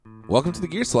Welcome to the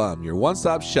Gear Slum, your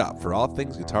one-stop shop for all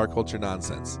things guitar culture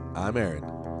nonsense. I'm Aaron.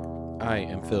 I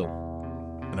am Phil.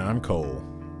 And I'm Cole.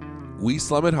 We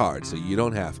slum it hard so you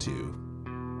don't have to.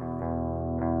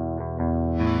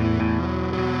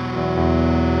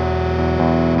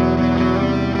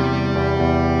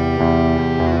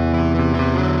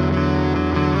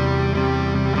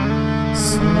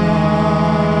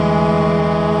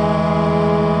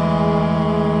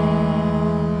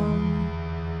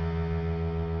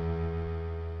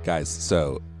 Guys,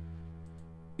 so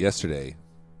yesterday,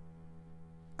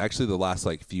 actually the last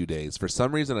few days, for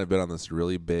some reason I've been on this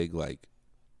really big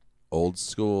old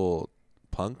school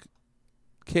punk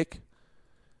kick.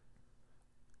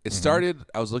 It started,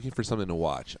 I was looking for something to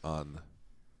watch on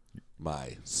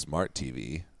my smart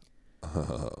TV.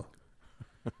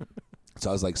 So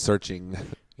I was searching,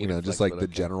 just the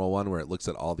general one where it looks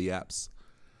at all the apps.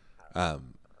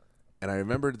 And I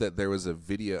remembered that there was a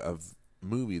video of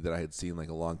movie that I had seen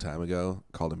a long time ago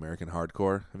called American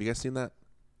Hardcore. Have you guys seen that?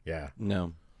 Yeah.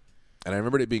 No. And I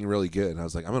remembered it being really good, and I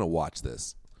was like, I'm going to watch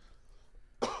this.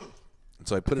 And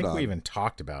so I put it on. We even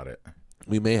talked about it.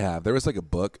 We may have. There was a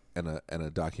book and a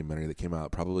documentary that came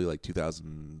out probably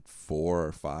 2004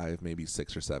 or 5, maybe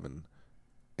 6 or 7.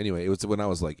 Anyway, it was when I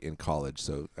was in college,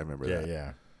 so I remember that.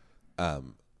 Yeah.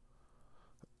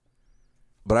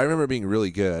 But I remember it being really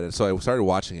good, and so I started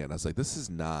watching it, and I was like, this is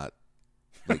not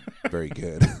very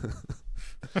good.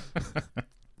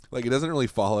 It doesn't really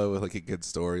follow a good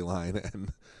storyline,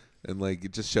 and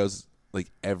it just shows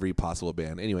every possible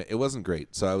band. Anyway, it wasn't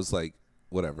great, so I was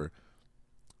whatever.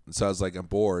 And so I was I'm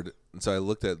bored, and so I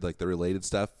looked at the related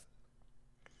stuff,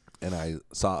 and I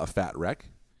saw A Fat Wreck. I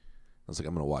was I'm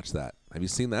gonna watch that. Have you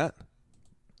seen that?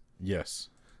 Yes.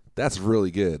 That's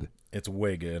really good. It's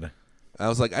way good. I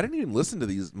was I didn't even listen to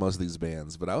most of these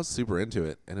bands, but I was super into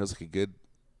it, and it was a good,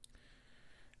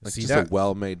 a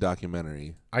well-made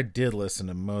documentary. I did listen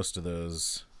to most of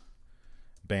those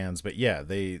bands, but yeah,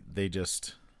 they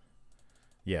just,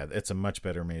 it's a much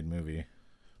better made movie.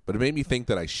 But it made me think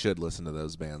that I should listen to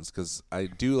those bands because I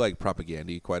do like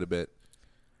Propaganda quite a bit,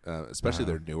 especially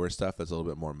their newer stuff that's a little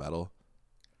bit more metal.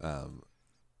 I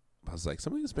was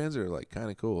some of these bands are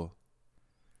kind of cool,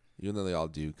 even though they all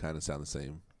do kind of sound the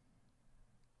same.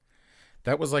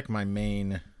 That was my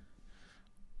main,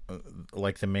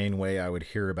 the main way I would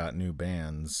hear about new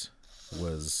bands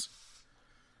was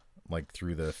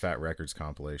through the Fat Records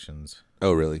compilations.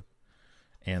 Oh, really?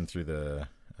 And through the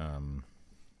I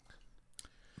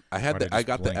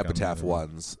got the Epitaph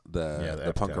ones,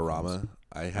 the Punkorama. Ones.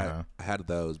 I had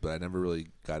those, but I never really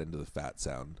got into the Fat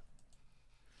sound.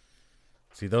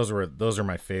 See, those are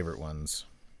my favorite ones.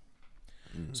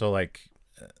 Mm-hmm. So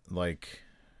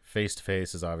Face to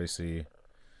Face is obviously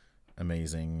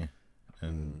amazing,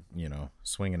 and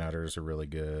Swingin' Utters are really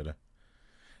good.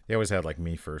 They always had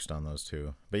Me First on those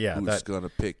too. But yeah, who's gonna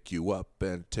pick you up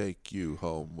and take you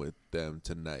home with them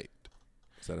tonight?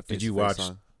 Is that a Face Did you to Face watch?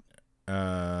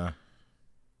 song?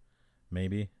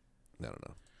 Maybe. I don't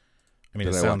know. I mean,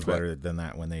 it sounds better than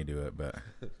that when they do it, but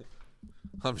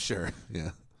I'm sure. Yeah.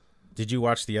 Did you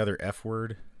watch the other F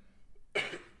Word?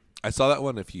 I saw that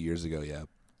one a few years ago. Yeah.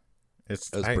 It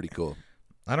was pretty cool.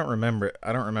 I don't remember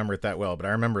it that well, but I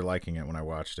remember liking it when I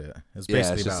watched it. It's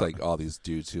basically just all these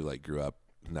dudes who grew up,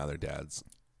 now they're dads.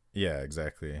 Yeah,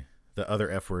 exactly. The other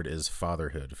F word is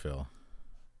fatherhood, Phil.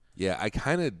 Yeah, I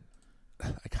kind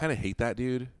of hate that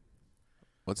dude.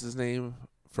 What's his name?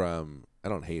 I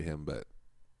don't hate him, but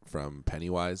from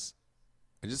Pennywise.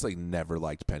 I just never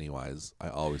liked Pennywise. I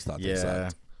always thought they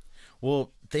sucked.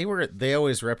 Well, they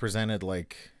always represented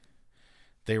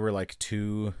they were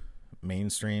too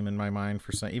mainstream in my mind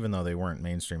for some, even though they weren't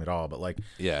mainstream at all. But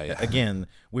again,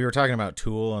 we were talking about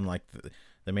Tool, and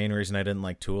the main reason I didn't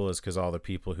like Tool is because all the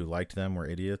people who liked them were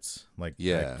idiots. I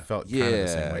felt kind of the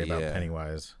same way about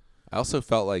Pennywise. I also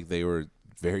felt they were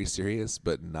very serious,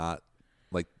 but not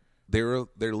their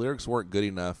lyrics weren't good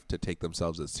enough to take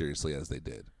themselves as seriously as they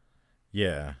did.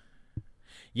 Yeah,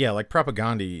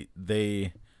 Propaganda,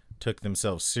 they took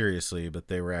themselves seriously, but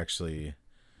they were actually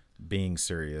being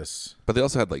serious. But they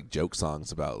also had joke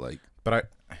songs about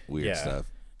weird stuff.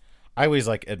 I always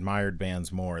admired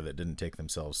bands more that didn't take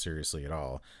themselves seriously at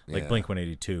all.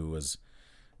 Blink-182 was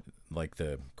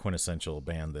the quintessential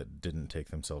band that didn't take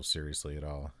themselves seriously at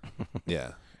all.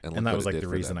 Yeah. And that was the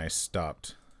reason I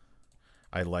stopped.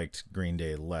 I liked Green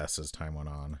Day less as time went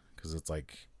on, because it's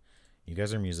you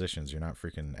guys are musicians, you're not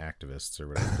freaking activists or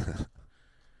whatever.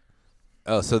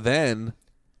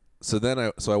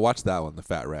 So I watched that one, The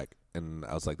Fat Wreck, and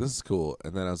I was this is cool.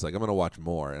 And then I was I'm going to watch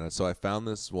more. And so I found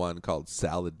this one called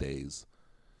Salad Days.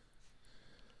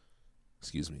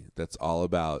 Excuse me. That's all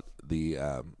about the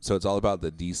so it's all about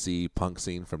the DC punk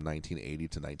scene from 1980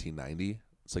 to 1990.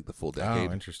 It's like the full decade.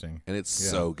 Oh, interesting. And it's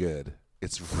so good.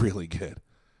 It's really good.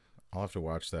 I'll have to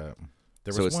watch that.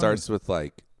 So it starts with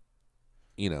like,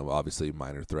 obviously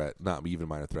Minor Threat, not even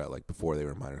Minor Threat, like before they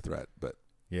were Minor Threat, but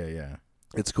yeah.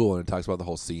 It's cool, and it talks about the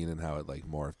whole scene and how it like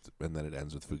morphed, and then it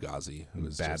ends with Fugazi, who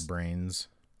was Bad Brains.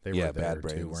 They were there Bad too,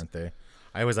 Brains. weren't they?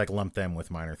 I always like lump them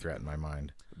with Minor Threat in my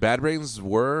mind. Bad Brains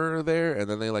were there, and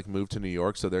then they like moved to New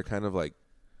York, so they're kind of like,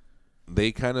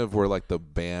 they kind of were like the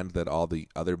band that all the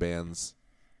other bands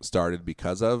started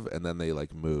because of, and then they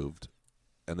like moved,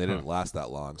 and they didn't last that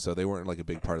long, so they weren't like a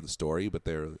big part of the story, but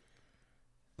they were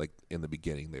like in the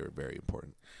beginning they were very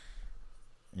important.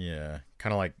 Yeah,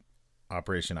 kind of like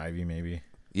Operation Ivy, maybe.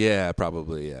 Yeah,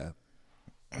 probably. Yeah.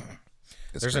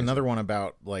 There's crazy. Another one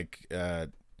about like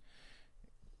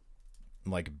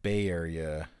Bay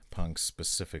Area punks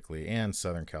specifically, and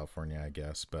Southern California, I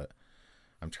guess. But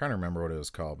I'm trying to remember what it was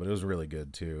called. But it was really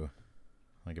good too.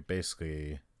 Like it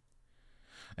basically,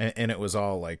 and it was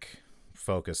all like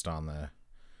focused on the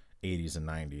 80s and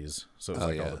 90s. So it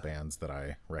was all the bands that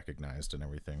I recognized and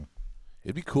everything.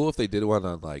 It'd be cool if they did one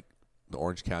on like the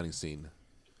Orange County scene.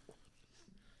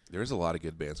 There's a lot of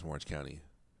good bands from Orange County.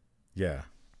 Yeah,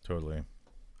 totally.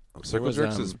 Circle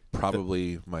Jerks is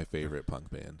probably my favorite punk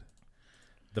band.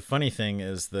 The funny thing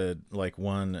is that like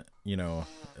one,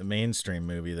 mainstream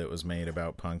movie that was made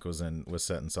about punk was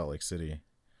set in Salt Lake City.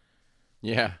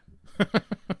 Yeah.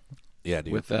 Yeah,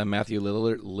 dude. With Matthew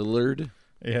Lillard.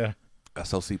 Yeah.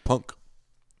 SLC Punk.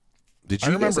 Did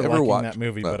I you guys remember ever liking watch that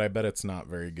movie? But I bet it's not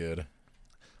very good.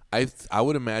 I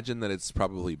would imagine that it's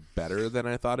probably better than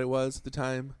I thought it was at the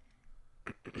time.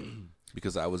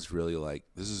 Because I was really like,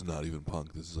 this is not even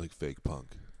punk. This is like fake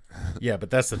punk. Yeah,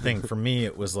 but that's the thing. For me,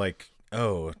 it was like,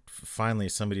 oh, finally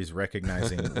somebody's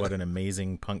recognizing what an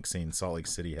amazing punk scene Salt Lake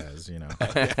City has,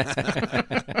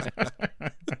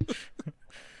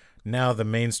 Now the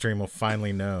mainstream will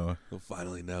finally know. We'll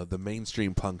finally know. The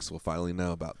mainstream punks will finally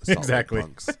know about the Salt Lake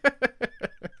punks.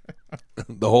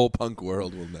 The whole punk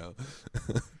world will know.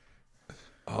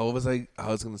 Oh, what was I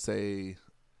was going to say...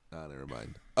 Oh, never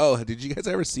mind. Oh, did you guys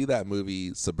ever see that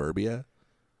movie Suburbia?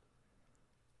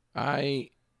 I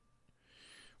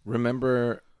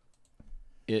remember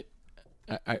it.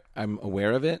 I'm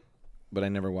aware of it, but I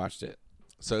never watched it.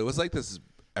 So it was like this.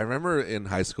 I remember in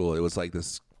high school, it was like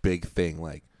this big thing.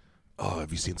 Like, oh,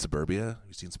 have you seen Suburbia? Have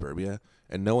you seen Suburbia?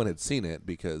 And no one had seen it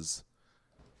because,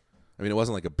 I mean, it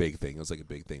wasn't like a big thing. It was like a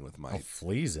big thing with my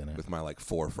Flea's in it with my like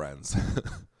 4 friends.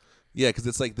 Yeah, because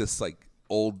it's like this like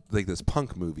old like this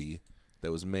punk movie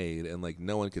that was made, and like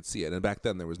no one could see it. And back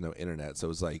then there was no internet, so it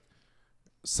was like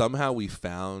somehow we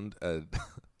found a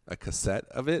cassette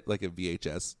of it, like a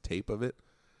VHS tape of it,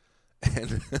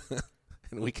 and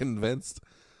and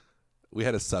we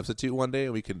had a substitute one day,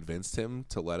 and we convinced him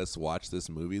to let us watch this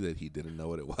movie that he didn't know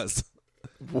what it was.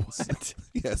 What?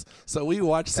 Yes. So we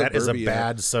watched That Suburbia is a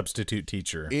bad substitute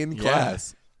teacher in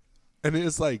class, and it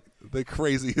is like the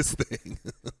craziest thing.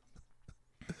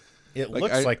 It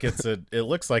looks like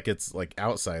it's like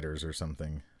Outsiders or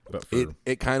something, but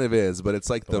it kind of is, but it's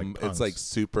like punks. it's like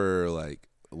super like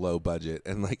low budget,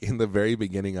 and like in the very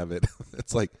beginning of it,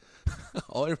 it's like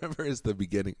all I remember is the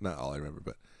beginning. Not all I remember,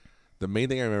 but the main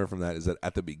thing I remember from that is that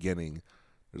at the beginning,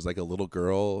 there's like a little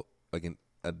girl, like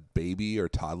a baby or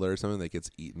toddler or something that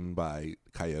gets eaten by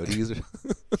coyotes.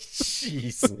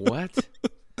 Jeez, what?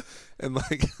 And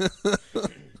like.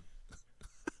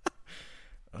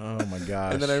 Oh my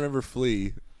gosh. And then I remember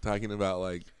Flea talking about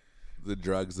like the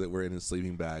drugs that were in his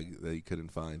sleeping bag that he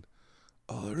couldn't find.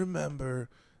 All I remember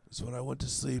is when I went to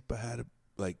sleep, I had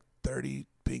like 30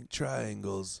 pink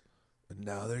triangles, and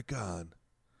now they're gone.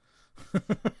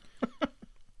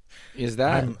 Is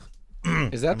that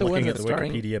the one that's the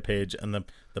starring? Wikipedia page, and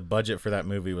the budget for that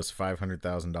movie was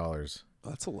 $500,000.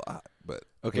 Well, that's a lot, but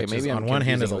okay, maybe on one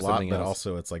hand is a lot, but else.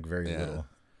 Also it's like very little.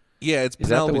 Yeah, it's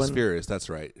Penelope Spheris. That's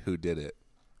right. Who did it?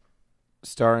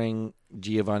 Starring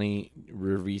Giovanni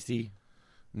Ribisi?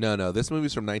 No. This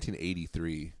movie's from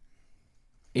 1983.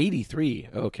 83.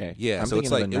 Okay. Yeah, so it's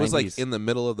like it was like in the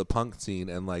middle of the punk scene,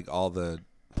 and like all the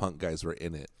punk guys were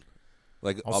in it.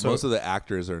 Like also, most of the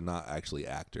actors are not actually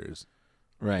actors.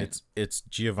 Right. It's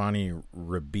Giovanni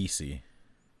Ribisi.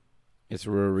 It's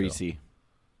Ribisi.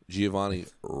 Giovanni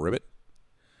Ribbit.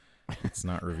 It's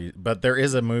not Ribisi, but there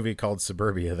is a movie called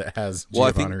Suburbia that has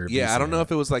Giovanni Ribisi. Yeah, I don't know if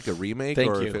it was like a remake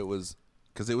if it was.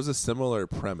 Because it was a similar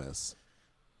premise.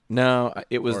 No,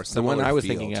 it was the one I was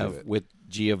thinking of it. with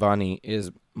Giovanni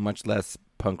is much less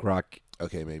punk rock.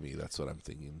 Okay, maybe that's what I'm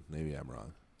thinking. Maybe I'm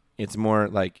wrong. It's more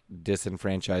like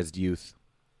disenfranchised youth.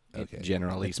 Okay.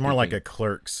 Generally, It's more like a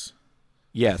Clerks.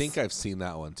 Yes. I think I've seen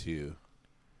that one too,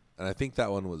 and I think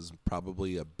that one was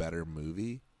probably a better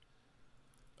movie.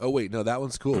 Oh wait, no, that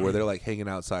one's cool. Where they're like hanging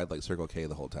outside like Circle K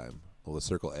the whole time. Well, the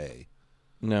Circle A.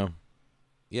 No.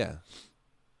 Yeah.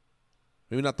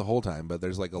 Maybe not the whole time, but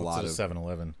there's like a lot of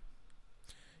 7-Eleven.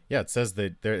 Yeah, it says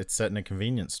that it's set in a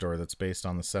convenience store that's based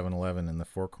on the 7-Eleven in the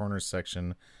Four Corners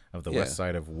section of the west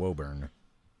side of Woburn.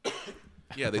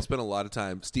 Yeah, they spent a lot of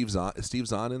time. Is Steve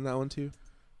Zahn in that one too?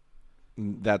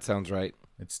 That sounds right.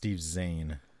 It's Steve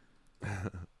Zane.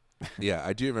 Yeah,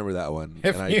 I do remember that one,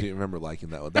 and I do remember liking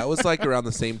that one. That was like around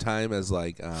the same time as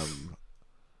like,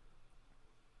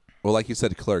 well, like you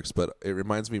said, Clerks, but it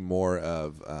reminds me more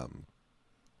of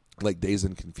like Dazed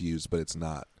and Confused, but it's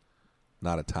not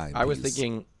a time. I was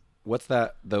thinking, what's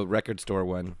that? The record store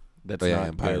one. That's not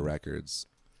Empire good. Records.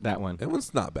 That one. That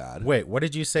one's not bad. Wait, what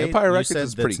did you say? Empire you Records said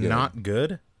is pretty good. Not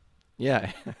good.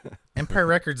 Yeah. Empire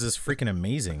Records is freaking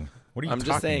amazing. What are you I'm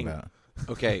talking just saying. about?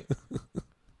 Okay.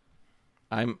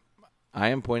 I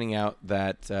am pointing out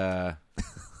that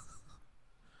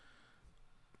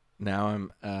now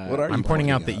I'm. What are you I'm pointing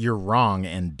out out? that you're wrong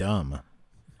and dumb.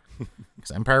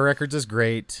 Because Empire Records is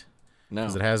great. No.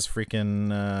 Because it has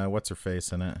freaking what's her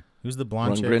face in it? Who's the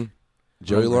blonde chick? Rundgren.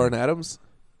 Joey Lauren Adams,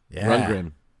 Yeah.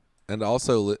 Rundgren. and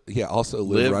also Liv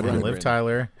Liv Rundgren. And Liv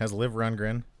Tyler has Liv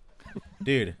Rundgren.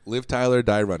 Dude. Liv Tyler,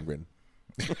 Die Rundgren.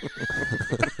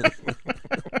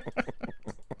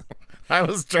 I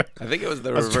was I think it was the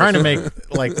I was reverse. trying to make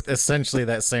like essentially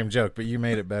that same joke, but you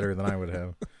made it better than I would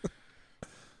have.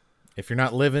 If you're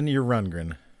not living, you're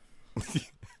Rundgren.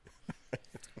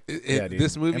 Yeah, dude.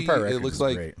 This movie, Empire it Records looks is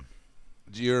like great.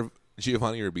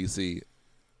 Giovanni Ribisi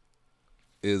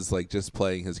is like just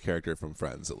playing his character from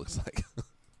Friends. It looks like.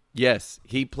 Yes,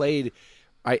 he played.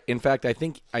 In fact, I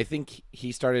think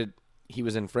he started. He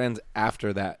was in Friends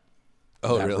after that.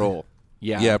 Oh, that really? Role.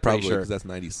 Yeah. Yeah, I'm pretty probably sure. because that's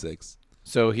 '96.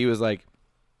 So he was like.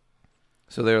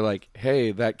 So they were like,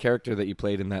 "Hey, that character that you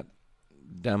played in that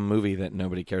dumb movie that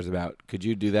nobody cares about, could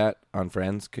you do that on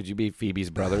Friends? Could you be Phoebe's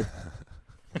brother?"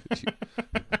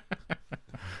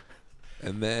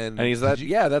 And then, And he's like,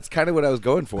 "Yeah, that's kind of what I was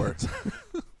going for."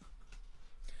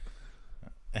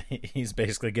 He's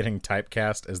basically getting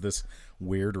typecast as this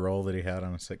weird role that he had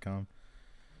on a sitcom.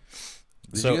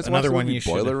 Did So you guys another watch the one movie you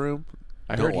should. Boiler Room.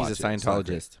 I Don't heard he's a watch it. It's not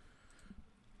great. Scientologist.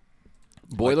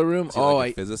 Boiler Room? Is he Oh,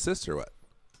 like a physicist or what?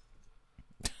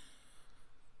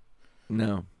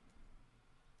 No.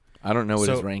 I don't know what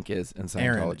So, his rank is in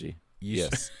Aaron, Scientology.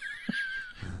 Yes.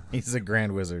 He's a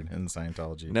grand wizard in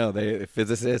Scientology. No, the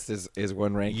physicist is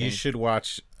one ranking. You should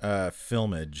watch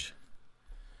Filmage.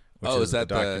 Which Is that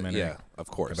the documentary? yeah, of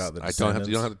course. about the I don't have to.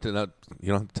 You descendants?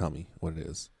 don't have to tell me what it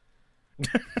is.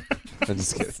 I'm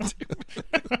just kidding.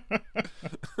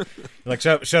 Like,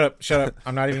 shut up.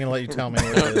 I'm not even going to let you tell me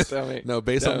what it is. Tell me. No,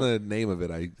 based No. on the name of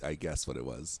it, I guessed what it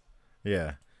was.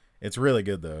 Yeah. It's really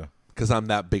good, though. Because I'm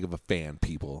that big of a fan,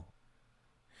 people.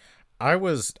 I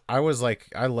was like,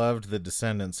 I loved the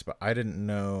Descendants, but I didn't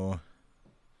know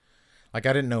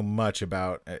much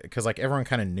about, because like everyone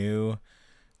kind of knew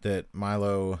that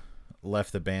Milo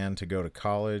left the band to go to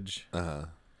college,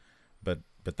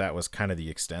 but that was kind of the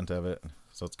extent of it.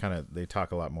 So it's kind of, they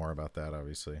talk a lot more about that,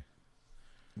 obviously.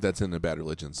 That's in the Bad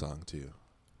Religion song too.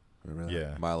 Remember that?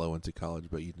 Yeah. Milo went to college,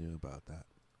 but you knew about that.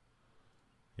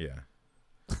 Yeah.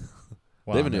 They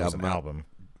Well, have a there new was an album out. album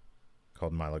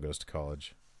called Milo Goes to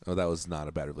College. Oh, that was not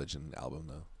a Bad Religion album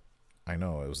though. I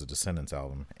know, it was a Descendants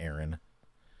album, Aaron.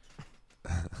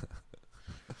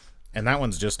 And that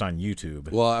one's just on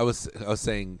YouTube. Well, I was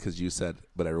saying because you said,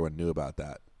 but everyone knew about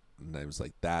that, and I was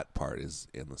like, that part is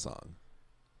in the song.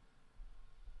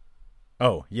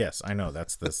 Oh, yes, I know.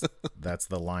 That's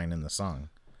the line in the song.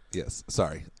 Yes,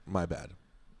 sorry, my bad.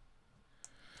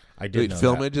 I did know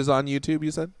Filmage that. is on YouTube.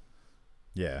 You said,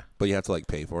 Yeah. but you have to like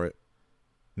pay for it.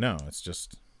 No, it's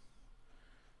just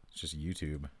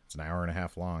YouTube. It's an hour and a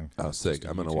half long. Oh, It's sick! just a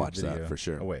I'm gonna YouTube watch video. that for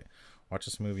sure. Oh wait, watch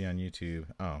this movie on YouTube.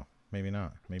 Oh, maybe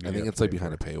not. Maybe I you think have it's to like pay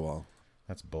behind a for it. paywall.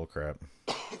 That's bullcrap.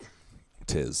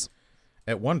 Tis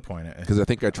At one point, because I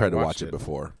think I tried to watch watched it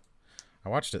before. I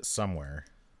watched it somewhere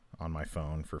on my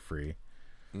phone for free.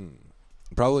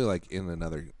 Probably like in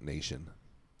another nation.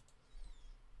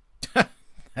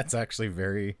 That's actually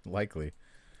very likely.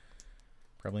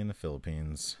 Probably in the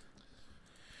Philippines.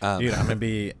 Um, Dude, I'm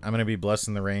gonna be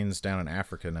blessing the rains down in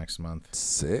Africa next month.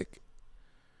 Sick.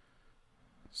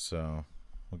 So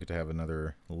we'll get to have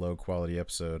another low quality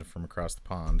episode from across the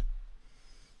pond.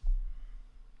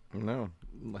 No,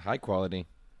 high quality.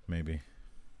 Maybe.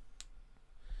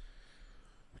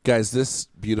 Guys, this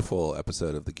beautiful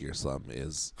episode of the Gear Slum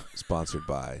is sponsored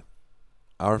by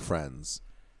our friends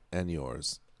and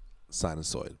yours,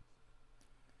 Sinusoid.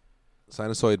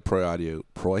 Sinusoid Pro Audio.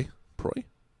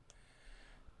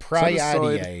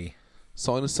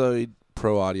 Sinusoid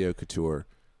Pro Audio Couture.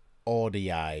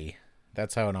 Audio.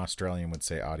 That's how an Australian would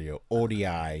say audio.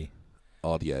 Audio.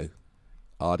 Audio.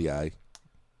 Audio.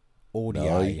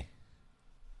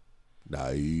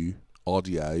 No.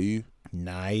 Audio.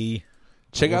 No.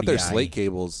 Check out their Slate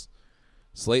cables.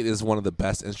 Slate is one of the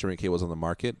best instrument cables on the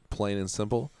market, plain and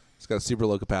simple. It's got super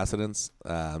low capacitance.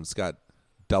 It's got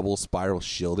double spiral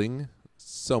shielding,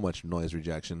 so much noise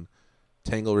rejection,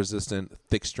 tangle resistant,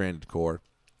 thick stranded core.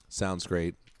 Sounds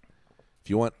great. If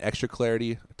you want extra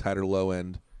clarity, a tighter low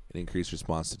end, and increased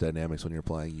response to dynamics when you're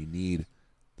playing, you need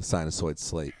the Sinusoid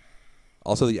Slate.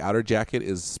 Also, the outer jacket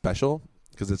is special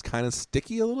because it's kind of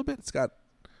sticky a little bit. It's got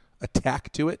a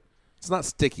tack to it. It's not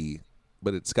sticky,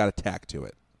 but it's got a tack to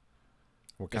it.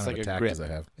 What kind of tack does it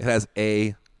have? It has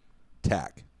a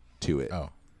tack to it. Oh.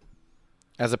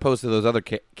 As opposed to those other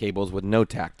cables with no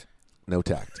tact. No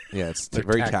tact. Yeah, it's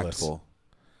very tactful.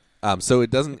 So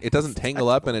it doesn't tangle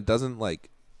up and it doesn't like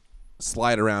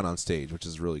slide around on stage, which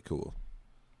is really cool.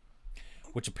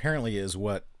 Which apparently is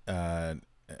what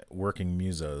working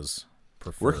musos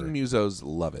prefer. Working musos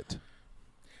love it.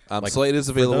 Slate is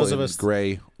available in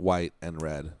gray, white, and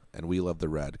red, and we love the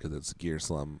red because it's Gear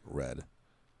Slum red.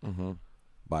 Mm-hmm.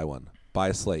 Buy one. Buy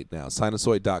a Slate now.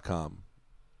 Sinusoid.com.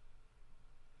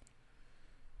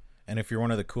 And if you're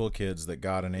one of the cool kids that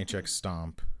got an HX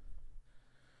Stomp,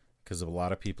 because a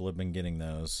lot of people have been getting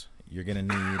those, you're going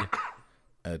to need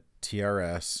a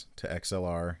TRS to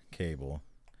XLR cable.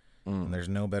 And there's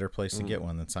no better place to get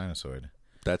one than Sinusoid.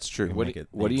 That's true. What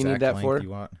do you need that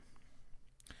for?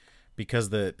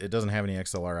 Because it doesn't have any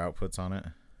XLR outputs on it.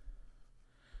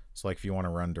 So like if you want to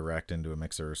run direct into a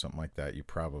mixer or something like that, you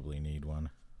probably need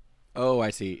one. Oh, I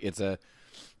see.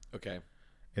 Okay.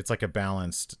 It's like a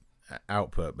balanced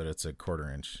output, but it's a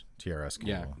 1/4 inch TRS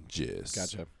cable. Yeah.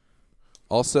 Gotcha.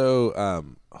 Also,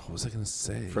 what was I going to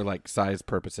say? For like size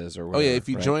purposes or whatever. Oh, yeah. If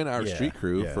you join our street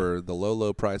crew for the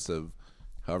low price of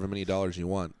however many dollars you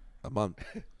want a month,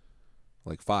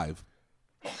 like $5,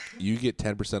 you get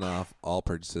 10% off all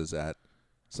purchases at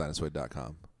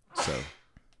sinusoid.com. So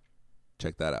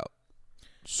check that out.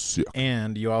 Sick.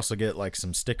 And you also get like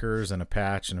some stickers and a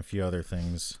patch and a few other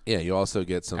things. Yeah, you also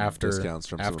get some discounts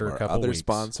from some of our other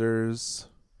sponsors.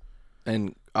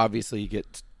 And obviously you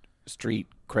get street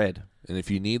cred. And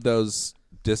if you need those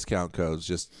discount codes,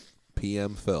 just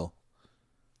PM Phil.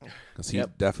 Because he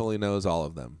definitely knows all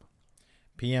of them.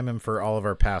 PM him for all of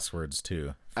our passwords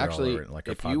too. Actually, like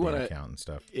a if you want account and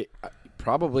stuff.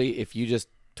 Probably if you just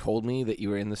told me that you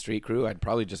were in the street crew, I'd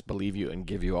probably just believe you and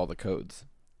give you all the codes.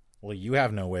 Well, you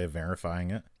have no way of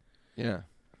verifying it. Yeah.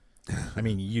 I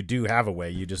mean, you do have a way.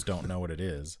 You just don't know what it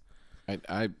is.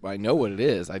 I know what it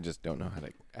is. I just don't know how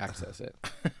to access it.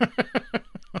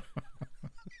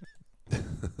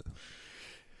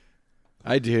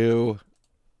 I do.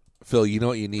 Phil, you know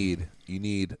what you need? You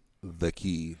need the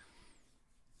key.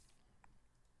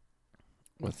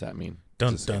 What's that mean?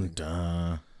 Dun, dun,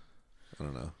 dun. I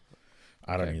don't know.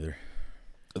 I don't either.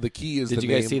 The key is Did you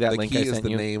guys see that link I sent you? The key is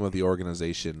the name of the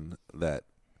organization that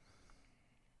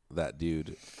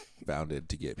dude founded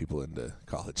to get people into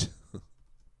college.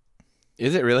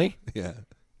 Is it really? Yeah.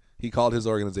 He called his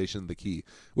organization The Key,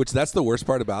 which that's the worst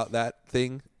part about that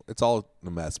thing. It's all a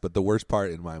mess, but the worst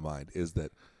part in my mind is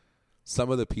that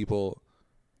some of the people,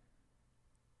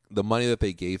 the money that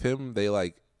they gave him, they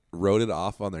like wrote it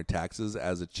off on their taxes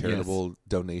as a charitable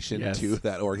donation to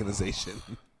that organization.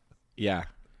 Yeah.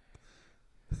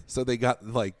 So they got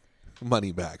like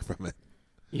money back from it.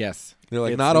 Yes. They're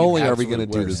like, not only are we going to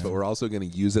do this, but we're also going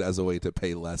to use it as a way to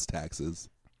pay less taxes.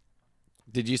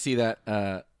 Did you see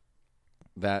that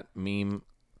that meme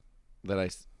that I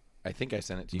think I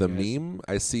sent it to you guys? The meme?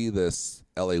 I see this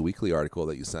LA Weekly article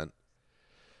that you sent.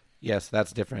 Yes,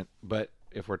 that's different. But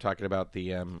if we're talking about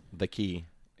the key,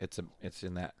 it's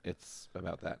in that. It's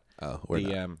about that. Oh, we're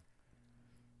not.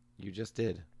 You just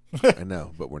did. I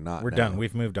know, but we're not. We're done.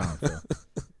 We've moved on, Phil.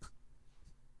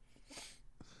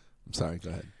 I'm sorry. Go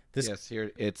ahead. Yes,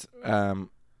 here it's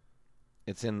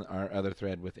in our other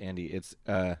thread with Andy. It's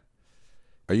Are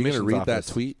you going to read that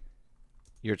tweet?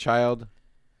 Your child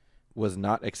was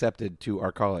not accepted to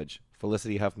our college,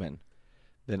 Felicity Huffman.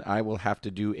 Then I will have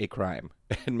to do a crime.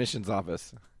 Admissions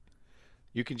office.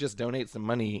 You can just donate some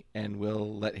money and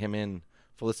we'll let him in.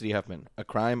 Felicity Huffman. A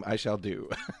crime I shall do.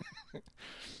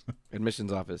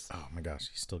 Admissions office. Oh my gosh,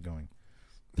 he's still going.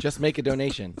 Just make a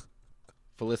donation.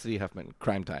 Felicity Huffman.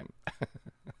 Crime time.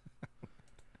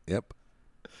 Yep.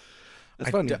 It's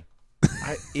funny.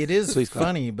 It is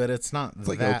funny, but it's not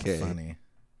that funny.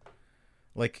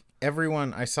 Like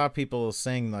everyone, I saw people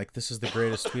saying like this is the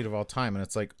greatest tweet of all time, and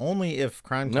it's like only if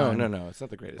Crime Time. No, it's not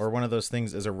the greatest. Or one of those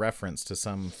things is a reference to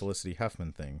some Felicity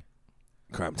Huffman thing.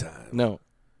 Crime Time. No,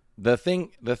 the thing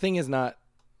is not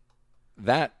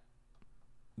that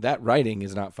writing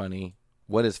is not funny.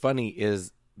 What is funny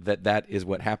is that is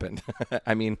what happened.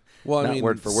 I mean, not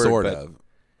word for word, sort but of.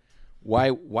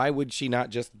 Why would she not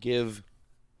just give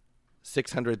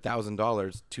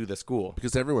 $600,000 to the school?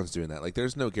 Because everyone's doing that. Like,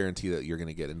 there's no guarantee that you're going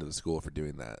to get into the school for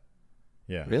doing that.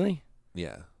 Yeah. Really?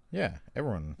 Yeah. Yeah.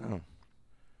 Everyone. Oh.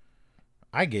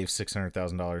 I gave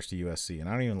 $600,000 to USC, and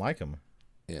I don't even like them.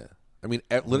 Yeah. I mean,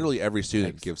 literally every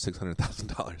student gives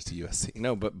 $600,000 to USC.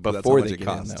 No, but that's how before much they it get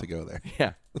costs in, to go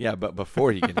there. Yeah, but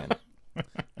before you get in.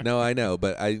 No, I know,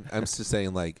 but I'm just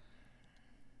saying, like,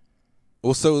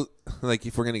 well, so, like,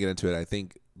 if we're going to get into it, I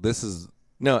think this is...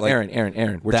 No, like,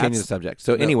 Aaron, we're changing the subject.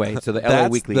 So anyway, so the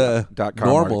LAweekly.com the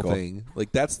normal article. thing.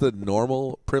 Like, that's the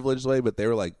normal privileged way, but they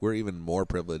were like, we're even more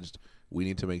privileged. We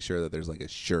need to make sure that there's, like, a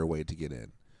sure way to get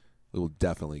in. We will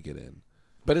definitely get in.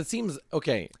 But it seems,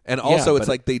 okay. And also, it's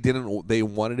like they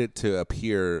wanted it to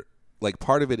appear, like,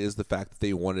 part of it is the fact that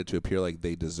they wanted it to appear like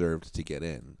they deserved to get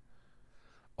in.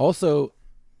 Also,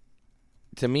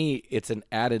 to me, it's an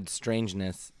added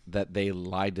strangeness that they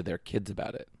lied to their kids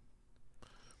about it.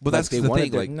 But Like that's they the wanted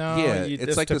thing. to- Like, No,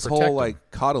 it's like this whole, like,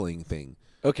 coddling thing.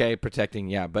 Okay, protecting,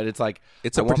 yeah. But it's like,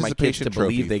 It's I a want my kids participation to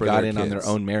trophy believe they for got their in on their kids.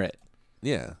 own merit,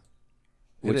 Yeah.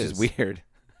 which is weird.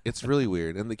 It's really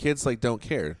weird. And the kids, like, don't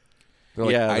care. They're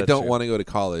like, Yeah, I that's don't true. want to go to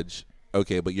college.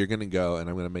 Okay, but you're going to go, and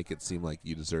I'm going to make it seem like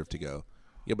you deserve to go.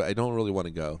 Yeah, but I don't really want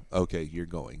to go. Okay, you're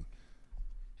going.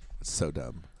 It's so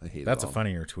dumb. I hate it. That's a all.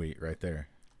 funnier tweet right there.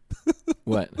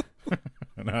 What?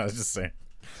 No, I was just saying.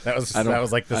 That was I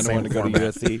don't- like the I don't same want to go to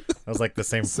format. USC. That was like the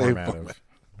same Same format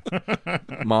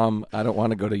of Mom, I don't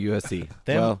want to go to USC.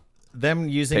 them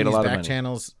using paid a these lot of back money.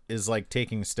 channels is like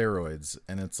taking steroids,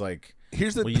 and it's like,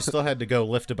 Here's the well, you still had to go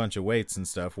lift a bunch of weights and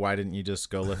stuff. Why didn't you just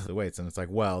go lift the weights? And it's like,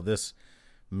 well, this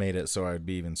made it so I'd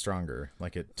be even stronger.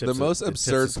 Like it tips the most it tips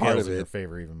absurd the part scales of in your it,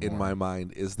 favor even more. in my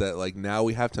mind, is that, like, now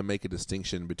we have to make a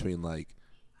distinction between, like,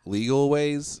 legal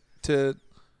ways to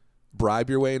bribe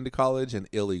your way into college and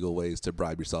illegal ways to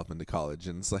bribe yourself into college.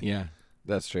 And it's like, Yeah,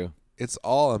 that's true. it's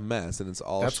all a mess, and it's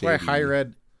all That's shady. why higher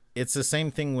ed. It's the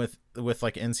same thing with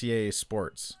like NCAA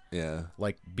sports. Yeah,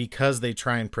 Like because they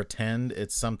try and pretend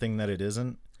it's something that it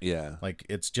isn't. yeah, Like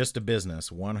it's just a business,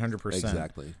 100%.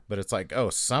 exactly. But it's like, oh,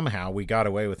 somehow we got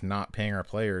away with not paying our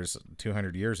players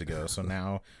 200 years ago. So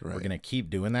now we're Right. going to keep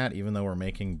doing that, even though we're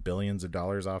making billions of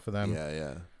dollars off of them.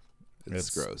 Yeah. It's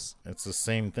gross. It's the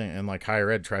same thing. And like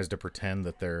higher ed tries to pretend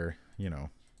that they're,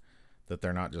 that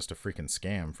they're not just a freaking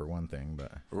scam for one thing.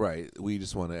 But Right. We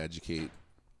just want to educate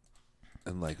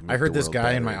and, like, I make heard the this world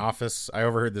guy in better. my office. I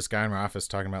overheard this guy in my office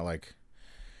talking about like,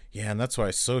 yeah, and that's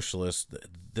why socialists,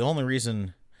 the only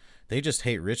reason they just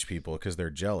hate rich people because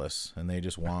they're jealous and they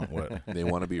just want what. They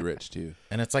want to be rich too.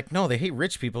 And it's like, no, they hate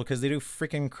rich people because they do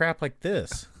freaking crap like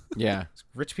this. Yeah.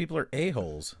 Rich people are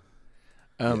a-holes.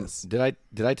 Yes. Did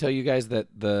I tell you guys that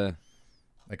the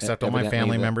Except all my Evidently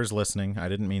family the- members listening. I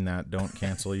didn't mean that. Don't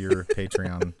cancel your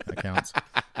Patreon accounts.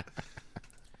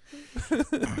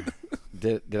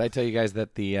 did I tell you guys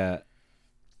that the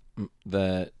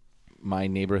my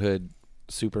neighborhood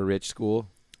super rich school?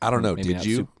 I don't know. Maybe Did not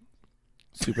you?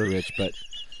 super rich, but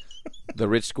the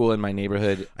rich school in my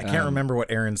neighborhood. I can't remember what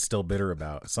Aaron's still bitter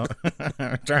about. So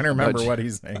I'm trying to remember what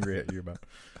he's angry at you about.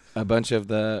 A bunch of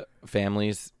the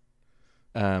families,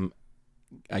 I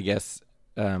guess,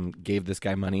 gave this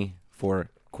guy money for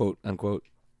quote unquote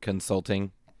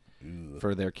consulting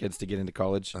for their kids to get into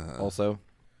college. Also,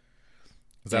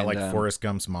 Is that And, like Forrest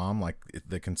Gump's mom, like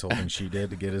the consulting she did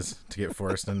to get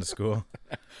Forrest into school?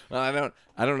 well,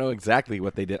 I don't know exactly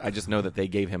what they did. I just know that they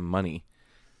gave him money,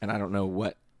 and I don't know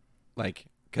what, like,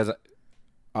 because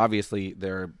obviously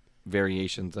there are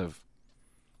variations of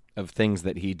things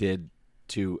that he did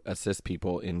to assist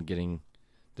people in getting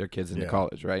their kids into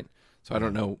college, right? So I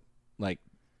don't know, like,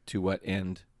 to what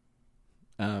end,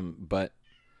 but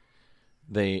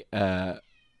they,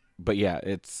 but yeah,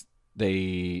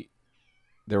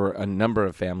 there were a number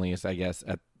of families, I guess,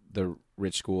 at the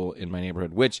rich school in my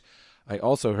neighborhood, which I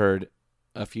also heard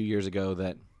a few years ago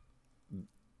that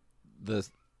the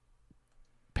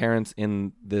parents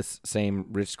in this same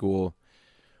rich school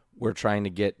were trying to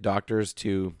get doctors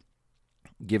to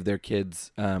give their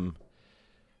kids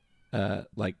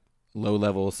like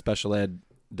low-level special ed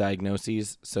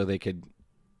diagnoses so they could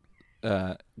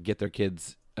get their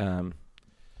kids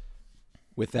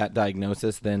with that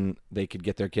diagnosis, then they could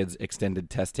get their kids extended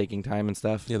test taking time and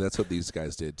stuff. Yeah, that's what these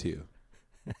guys did too.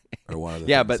 Or one of the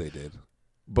Yeah, things but they did.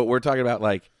 But we're talking about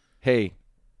like, hey,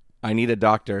 I need a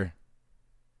doctor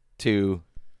to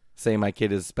say my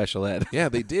kid is special ed. Yeah,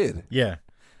 they did. Yeah.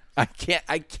 I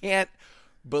can't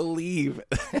believe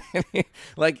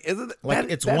like isn't like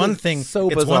that, it's that one is thing so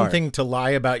it's bizarre. one thing to lie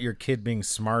about your kid being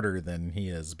smarter than he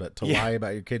is, but to lie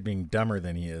about your kid being dumber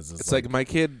than he is it's like my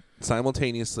kid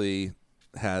simultaneously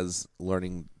has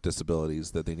learning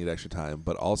disabilities that they need extra time,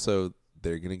 but also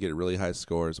they're going to get really high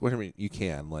scores. What I mean, you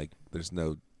can like there's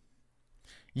no.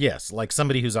 Yes, like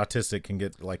somebody who's autistic can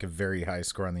get like a very high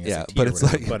score on the SAT. But or it's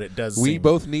whatever, like but it does. We seem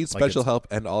both need like special help,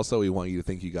 and also we want you to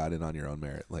think you got in on your own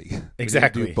merit. Like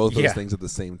exactly, do both those things at the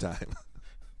same time.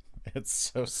 It's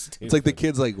so stupid. It's like the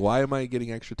kid's like, "Why am I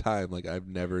getting extra time? Like I've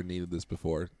never needed this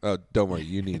before." Oh, don't worry,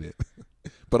 you need it.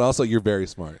 But also, you're very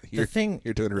smart. You're doing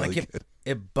really good.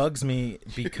 It bugs me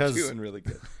because you're doing really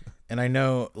good. And I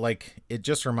know, like, it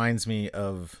just reminds me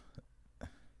of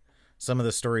some of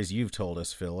the stories you've told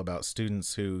us, Phil, about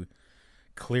students who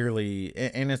clearly,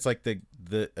 and it's like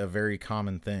a very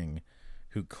common thing,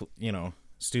 who,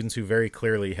 students who very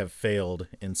clearly have failed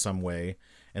in some way,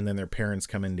 and then their parents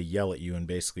come in to yell at you and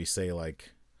basically say,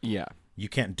 like, yeah, you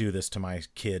can't do this to my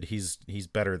kid. He's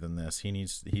better than this.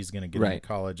 He's going to get into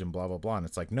college and blah, blah, blah. And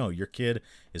it's like, no, your kid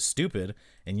is stupid,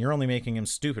 and you're only making him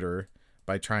stupider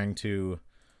by trying to,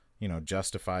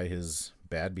 justify his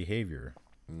bad behavior.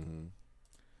 Mm-hmm.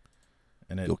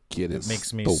 And it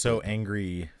makes me so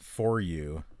angry for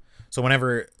you. So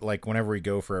whenever we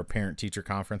go for our parent teacher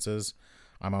conferences,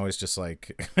 I'm always just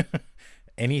like,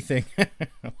 anything,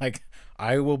 like,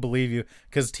 I will believe you,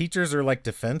 because teachers are like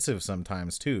defensive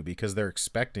sometimes too, because they're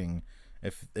expecting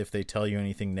if they tell you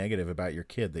anything negative about your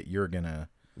kid that you're gonna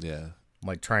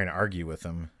like try and argue with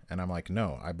them. And I'm like,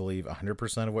 no, I believe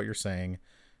 100% of what you're saying,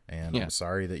 and I'm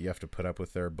sorry that you have to put up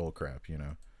with their bullcrap.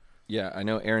 Yeah, I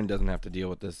know Aaron doesn't have to deal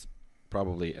with this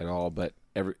probably at all, but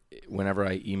whenever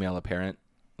I email a parent,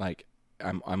 like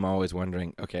I'm always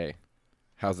wondering, okay,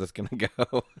 how's this gonna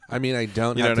go? I mean, I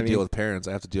don't have to deal with parents.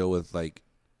 I have to deal with like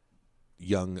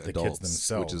young the adults kids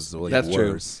themselves, which is really That's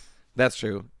worse. True. That's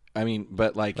true. I mean,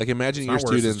 but like imagine your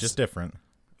students. It's just different.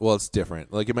 Well, it's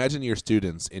different. Like imagine your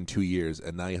students in 2 years,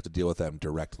 and now you have to deal with them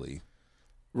directly.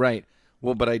 Right.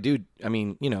 Well, but I do. I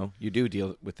mean, you do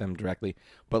deal with them directly,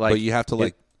 but you have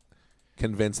to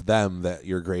convince them that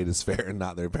your grade is fair and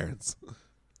not their parents.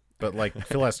 But like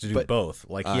Phil has to do both.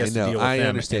 Like he has to deal with them,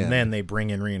 understand. And then they bring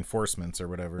in reinforcements or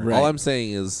whatever. Right. All I'm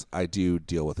saying is I do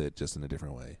deal with it just in a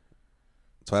different way.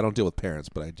 So I don't deal with parents,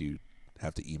 but I do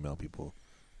have to email people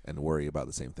and worry about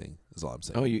the same thing. Is all I'm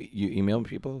saying. Oh, you email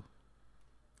people?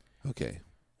 Okay,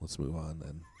 let's move on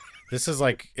then. This is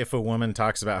like if a woman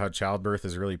talks about how childbirth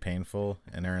is really painful,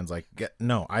 and Aaron's like,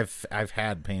 "No, I've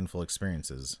had painful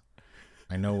experiences.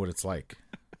 I know what it's like."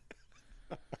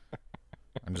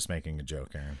 I'm just making a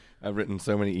joke, Aaron. I've written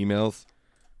so many emails.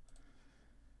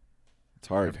 It's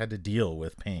hard. I've had to deal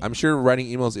with pain. I'm sure writing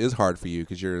emails is hard for you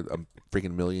because you're a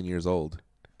freaking million years old.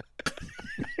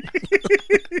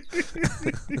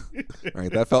 All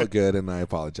right, that felt good, and I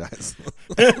apologize.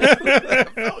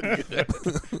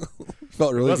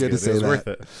 Felt really good to say that. Worth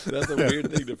it. That's a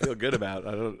weird thing to feel good about.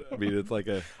 I mean, it's like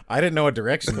I didn't know what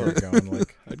direction you were going.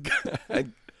 Like,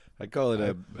 I call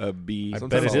it a B. I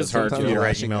bet it is hard for you to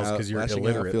write emails because you're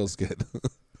illiterate. Feels good.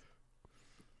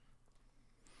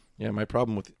 Yeah, my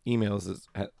problem with emails is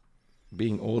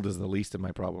being old is the least of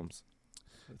my problems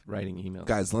with writing emails.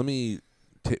 Guys, let me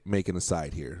make an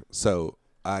aside here. So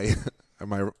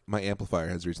my amplifier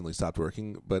has recently stopped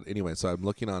working, but anyway, so I'm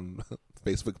looking on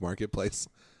Facebook Marketplace.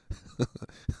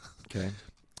 Okay.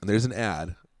 And there's an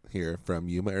ad here from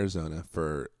Yuma, Arizona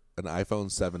for an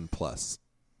iPhone 7 Plus,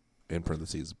 in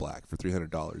parentheses black, for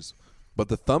 $300. But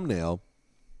the thumbnail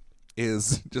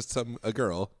is just a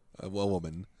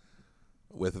woman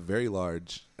with very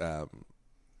large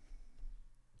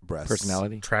breasts,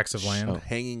 Personality, tracts of land,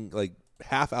 hanging like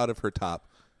half out of her top,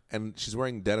 and she's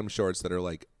wearing denim shorts that are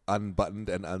like unbuttoned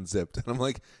and unzipped. And I'm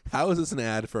like, how is this an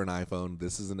ad for an iPhone?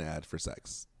 This is an ad for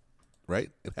sex,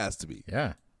 right? It has to be.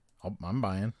 Yeah, I'm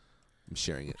buying. I'm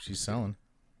sharing it. She's selling.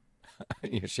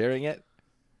 You're sharing it?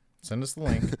 Send us the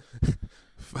link.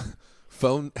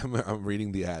 Phone. I'm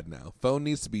reading the ad now. Phone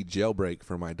needs to be jailbreak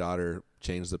for my daughter.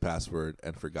 Changed the password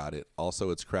and forgot it. Also,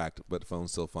 it's cracked, but phone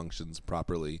still functions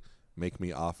properly. Make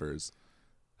me offers.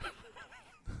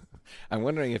 I'm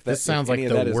wondering if this sounds like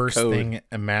the worst thing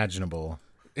imaginable.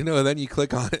 And then you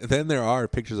click on it, and then there are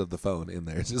pictures of the phone in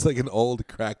there. It's just like an old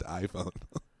cracked iPhone.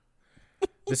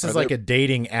 This is like a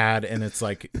dating ad, and it's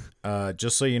like,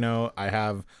 just so you know, I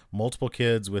have multiple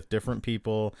kids with different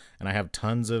people, and I have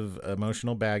tons of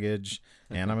emotional baggage,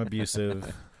 and I'm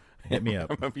abusive. Hit me up.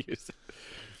 I'm abusive.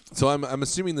 So I'm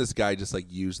assuming this guy just like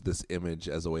used this image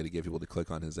as a way to get people to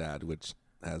click on his ad, which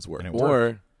has worked.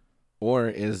 Or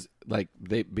is like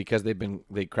because they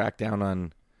cracked down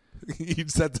on you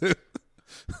said to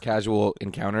casual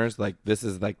encounters, like this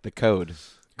is like the code.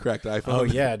 Cracked iPhone. Oh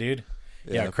yeah, dude.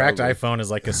 Yeah, cracked probably. iPhone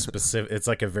is like a specific. It's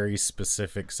like a very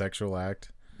specific sexual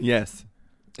act. Yes.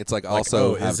 It's like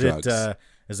also have drugs.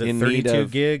 Is it 32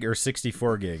 gig or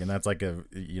 64 gig? And that's like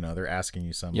they're asking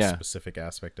you some specific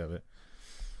aspect of it.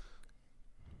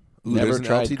 Ooh, never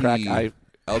tried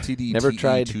LTD never TE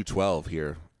tried 212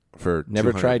 here for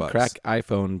never tried $200. crack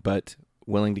iPhone, but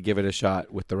willing to give it a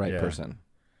shot with the right person.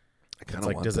 I kind It's of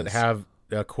like, want does this. it have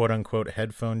a quote unquote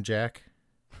headphone jack?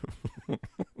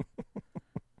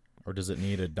 Or does it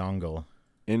need a dongle?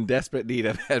 In desperate need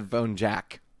of headphone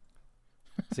jack.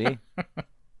 See?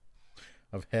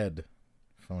 Of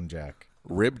headphone jack.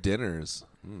 Rib dinners.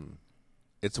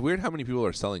 It's weird how many people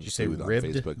are selling Did you food say on ribbed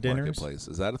Facebook dinners? Marketplace.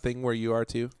 Is that a thing where you are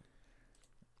too?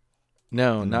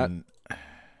 No, not.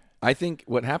 I think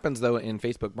what happens though in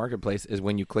Facebook Marketplace is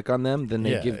when you click on them, then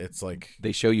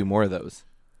they show you more of those.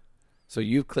 So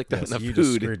you've clicked on the you food.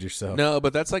 just screwed yourself. No,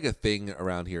 but that's like a thing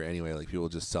around here anyway. Like people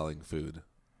just selling food.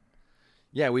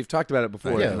 Yeah, we've talked about it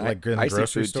before. Yeah, and like in I see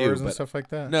grocery food stores too, and stuff like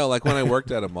that. No, like when I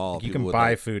worked at a mall, You people can would, buy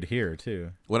like, food here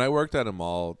too. When I worked at a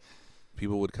mall,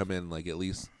 people would come in like at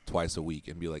least twice a week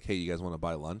and be like, "Hey, you guys want to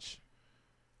buy lunch?"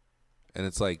 And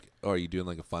it's like, "Oh, are you doing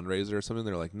like a fundraiser or something?"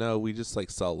 They're like, "No, we just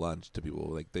like sell lunch to people.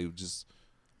 Like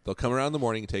they'll come around in the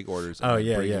morning and take orders and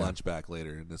bring lunch back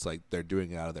later." And it's like they're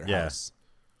doing it out of their house.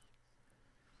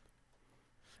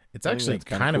 It's actually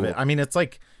kind of cool. I mean, it's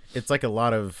like a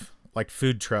lot of like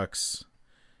food trucks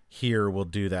here will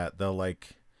do that.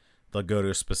 They'll go to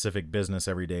a specific business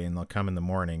every day and they'll come in the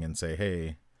morning and say,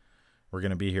 "Hey, we're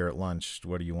going to be here at lunch.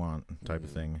 What do you want?" type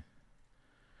of thing.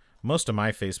 Most of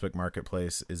my Facebook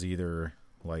Marketplace is either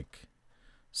like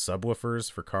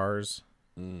subwoofers for cars,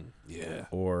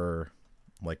 or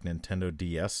like Nintendo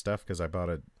DS stuff because I bought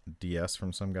a DS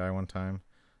from some guy one time,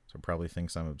 so probably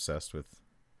thinks I'm obsessed with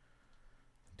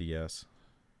DS.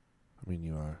 I mean,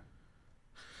 you are.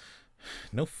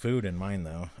 No food in mine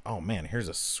though. Oh man, here's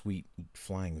a sweet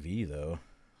Flying V though.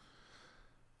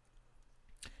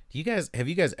 Have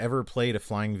you guys ever played a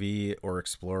Flying V or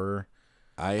Explorer?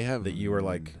 I have. That you were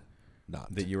like,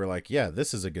 not. That you were like, yeah,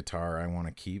 this is a guitar I want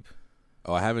to keep.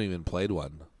 Oh, I haven't even played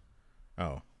one.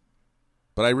 Oh,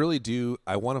 but I really do.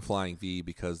 I want a Flying V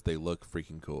because they look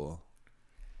freaking cool.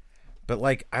 But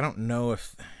like, I don't know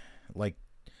if, like,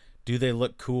 do they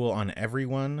look cool on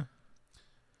everyone?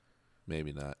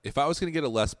 Maybe not. If I was going to get a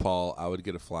Les Paul, I would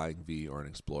get a Flying V or an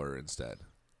Explorer instead.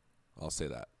 I'll say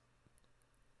that.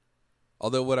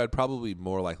 Although what I'd probably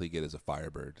more likely get is a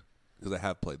Firebird because I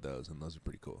have played those and those are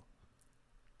pretty cool.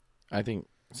 I think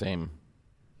same.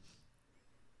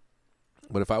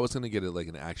 But if I was going to get it like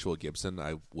an actual Gibson,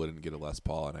 I wouldn't get a Les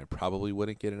Paul and I probably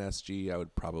wouldn't get an SG. I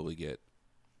would probably get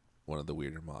one of the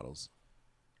weirder models.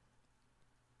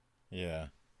 Yeah.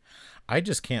 I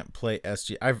just can't play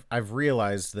SG. I've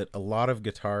realized that a lot of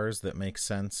guitars that make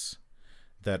sense,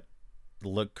 that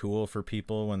look cool for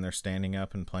people when they're standing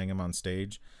up and playing them on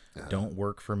stage, don't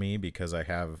work for me because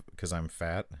I'm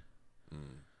fat.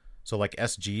 So like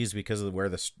SGs, because of where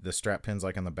the strap pin's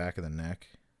like on the back of the neck,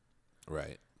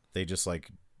 right? They just like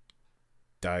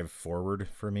dive forward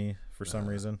for me for some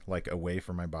reason, like away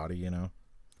from my body, you know?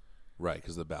 Right,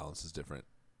 because the balance is different.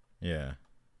 Yeah.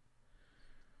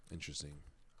 Interesting.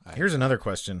 Here's another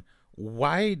question.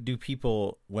 Why do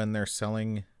people, when they're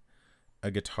selling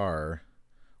a guitar,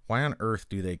 why on earth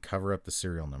do they cover up the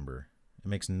serial number? It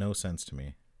makes no sense to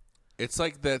me. It's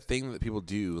like that thing that people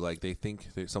do. Like they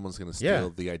think that someone's going to steal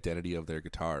the identity of their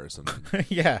guitar or something.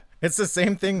 Yeah. It's the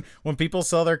same thing when people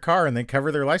sell their car and they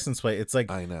cover their license plate. It's like,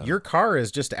 I know. Your car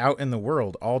is just out in the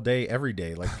world all day, every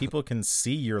day. Like people can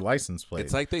see your license plate.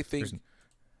 It's like they think...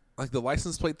 Like the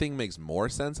license plate thing makes more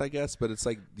sense, I guess, but it's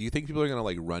like, do you think people are gonna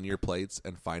like run your plates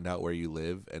and find out where you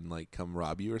live and like come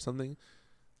rob you or something?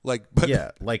 Like, but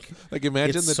yeah, like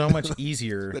imagine it's so much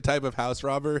easier. The type of house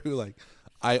robber who like,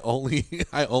 I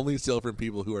only steal from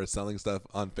people who are selling stuff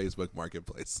on Facebook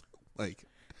Marketplace, like.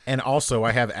 And also,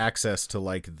 I have access to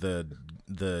like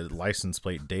the license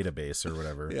plate database or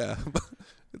whatever. Yeah,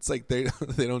 it's like they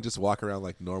don't just walk around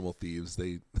like normal thieves.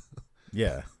 They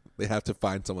have to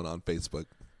find someone on Facebook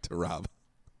to rob.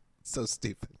 It's so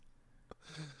stupid.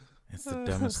 It's the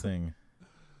dumbest thing.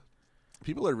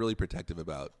 People are really protective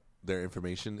about their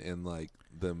information in like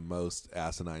the most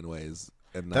asinine ways,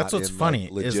 and not that's what's in, funny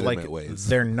like, legitimate is like ways.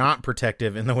 They're not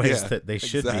protective in the ways that they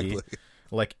should be.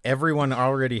 Like, everyone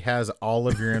already has all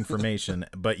of your information,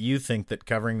 but you think that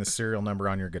covering the serial number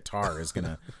on your guitar is going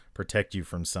to protect you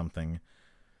from something.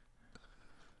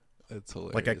 It's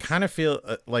hilarious. Like, I kind of feel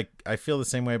I feel the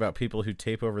same way about people who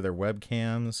tape over their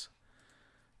webcams,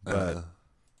 but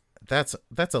that's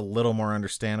a little more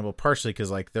understandable, partially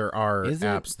because, like, there are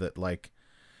apps that like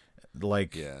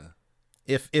yeah.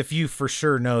 If you for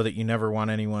sure know that you never want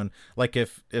anyone, like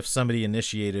if somebody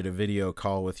initiated a video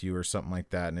call with you or something like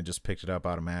that and it just picked it up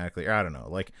automatically, or I don't know,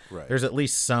 like there's at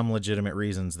least some legitimate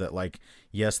reasons that, like,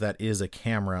 yes, that is a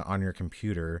camera on your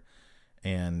computer,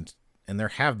 and there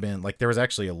have been, like, there was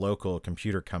actually a local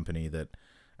computer company that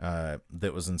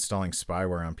was installing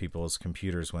spyware on people's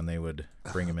computers when they would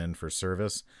bring them in for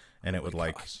service, and it would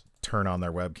turn on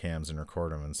their webcams and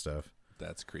record them and stuff.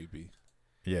 That's creepy.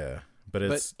 Yeah. But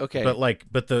it's okay.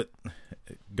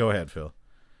 Go ahead, Phil.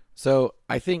 So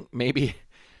I think maybe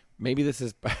this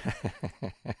is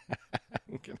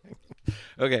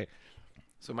okay.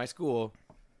 So my school,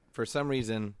 for some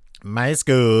reason, there's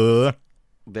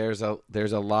a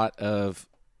lot of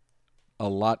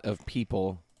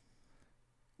people,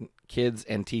 kids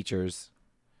and teachers,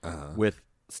 with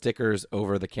stickers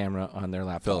over the camera on their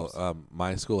laptops. Phil,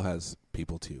 my school has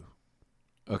people too.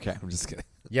 Okay, I'm just kidding.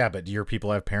 Yeah, but do your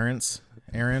people have parents,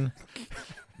 Aaron?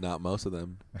 Not most of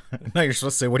them. No, you're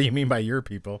supposed to say, what do you mean by your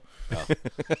people? Oh.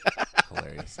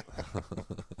 Hilarious.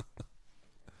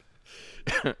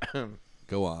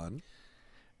 Go on.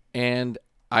 And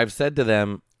I've said to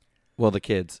them, well, the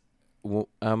kids,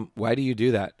 why do you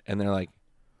do that? And they're like,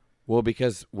 well,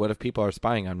 because what if people are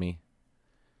spying on me?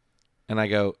 And I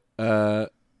go,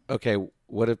 okay,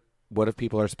 what if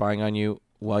people are spying on you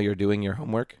while you're doing your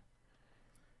homework?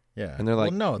 Yeah. And they're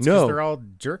like, no, it's because they're all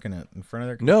jerking it in front of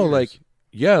their computers. No, like,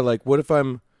 yeah, like, what if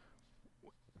I'm,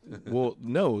 well,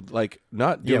 no, like,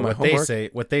 not doing my homework.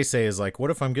 What they say is, like,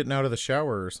 what if I'm getting out of the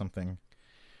shower or something?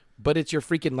 But it's your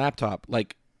freaking laptop.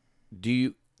 Like, do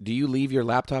you leave your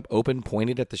laptop open,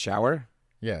 pointed at the shower?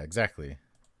 Yeah, exactly.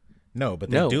 No, but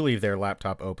they do leave their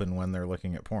laptop open when they're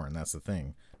looking at porn. That's the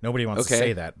thing. Nobody wants to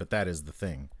say that, but that is the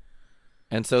thing.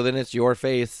 And so then it's your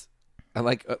face. I'm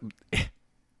like...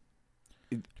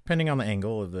 depending on the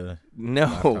angle of the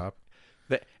laptop.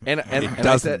 And it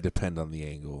doesn't depend on the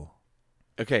angle.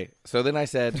 Okay, so then I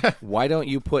said, why don't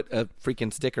you put a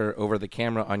freaking sticker over the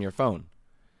camera on your phone?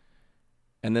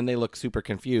 And then they look super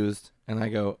confused, and I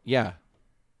go, yeah.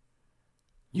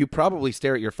 You probably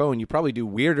stare at your phone. You probably do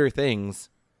weirder things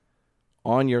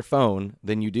on your phone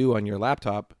than you do on your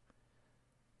laptop,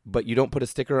 but you don't put a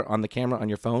sticker on the camera on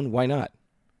your phone? Why not?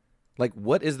 Like,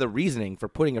 what is the reasoning for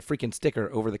putting a freaking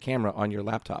sticker over the camera on your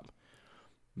laptop?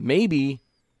 Maybe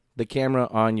the camera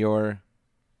on your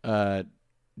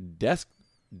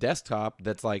desktop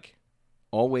that's, like,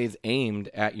 always aimed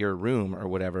at your room or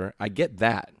whatever. I get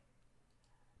that.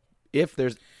 If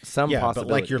there's some possibility.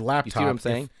 But, like, your laptop. You see what I'm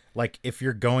saying? If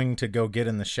you're going to go get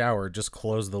in the shower, just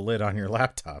close the lid on your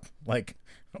laptop. Right.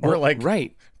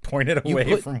 Point it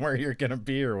away from where you're going to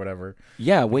be or whatever.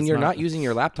 Yeah, when you're not using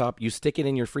your laptop, you stick it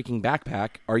in your freaking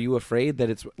backpack. Are you afraid that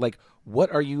it's, like,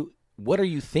 what are you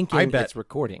thinking it's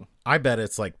recording? I bet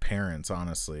it's, like, parents,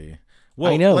 honestly.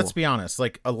 Well, I know. Let's be honest.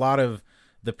 Like, a lot of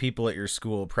the people at your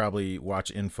school probably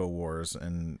watch InfoWars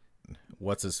and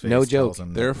what's his face. No joke.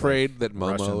 They're afraid that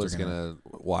Momo is going to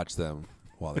watch them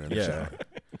while they're in the shower.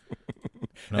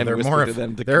 No, they're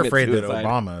afraid that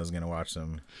Obama is going to watch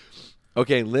them.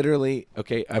 Okay, literally.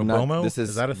 Okay, I'm Obomo? not. This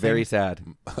is that a very thing? sad.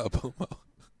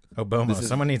 Obomo.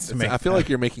 Someone needs to make. I feel like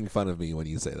you're making fun of me when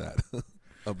you say that.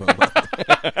 Obomo.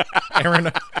 Aaron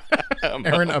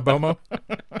Obomo.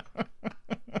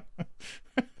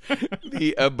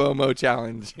 The Obomo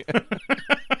challenge.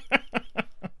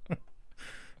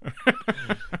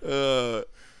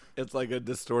 It's like a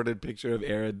distorted picture of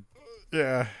Aaron.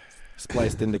 Yeah.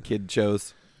 Spliced into kid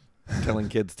shows, telling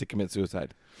kids to commit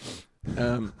suicide.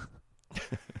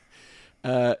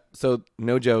 So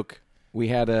no joke, we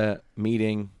had a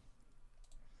meeting.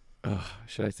 Oh,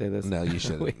 should I say this? No, you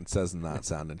shouldn't. It does not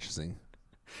sound interesting.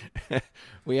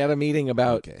 We had a meeting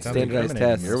about standardized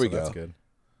tests. Here we go. That's good.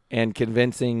 And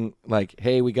convincing, like,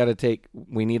 hey, we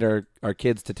need our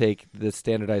kids to take this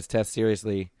standardized test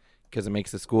seriously because it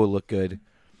makes the school look good.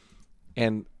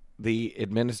 And the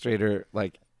administrator,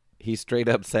 like, he straight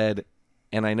up said,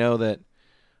 and I know that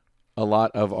a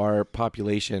lot of our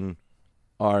population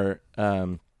are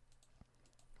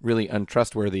really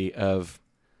untrustworthy of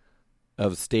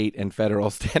state and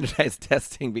federal standardized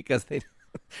testing because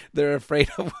they're afraid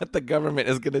of what the government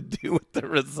is going to do with the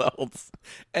results.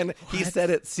 And he said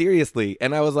it seriously.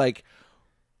 And I was like,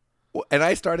 and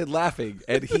I started laughing.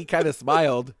 And he kind of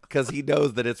smiled because he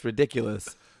knows that it's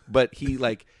ridiculous. but he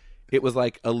like it was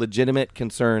like a legitimate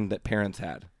concern that parents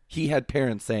had. He had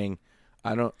parents saying,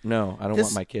 I don't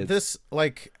want my kids. This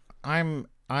like I'm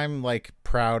like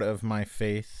proud of my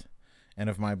faith and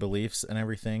of my beliefs and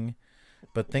everything,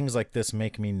 but things like this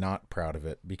make me not proud of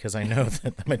it because I know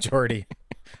that the majority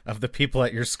of the people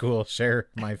at your school share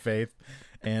my faith,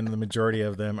 and the majority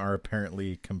of them are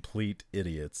apparently complete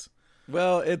idiots.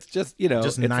 Well, it's just,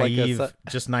 just naive,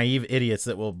 just naive idiots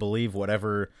that will believe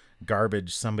whatever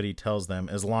garbage somebody tells them,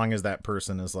 as long as that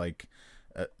person is like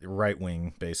right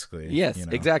wing, basically. Yes,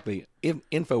 exactly.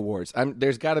 InfoWars.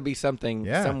 There's got to be something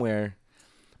somewhere.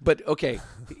 But okay,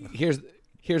 here's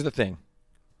the thing.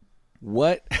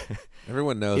 What?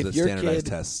 Everyone knows that standardized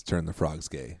tests turn the frogs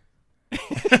gay.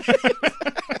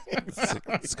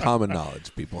 It's common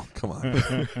knowledge, people. Come on.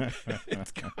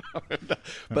 It's common.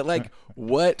 But like,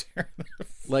 what?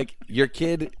 Like, your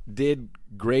kid did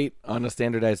great on a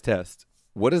standardized test.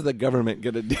 What is the government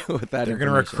going to do with that? They're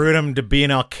going to recruit him to be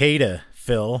in Al Qaeda,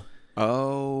 Phil.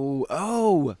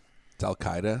 Oh. It's Al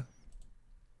Qaeda.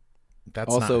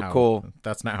 That's also not how, cool.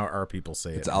 That's not how our people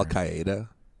say it's it. It's Al Qaeda.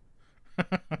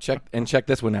 Check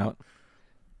this one out.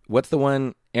 What's the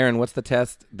one, Aaron? What's the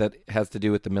test that has to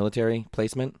do with the military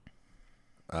placement?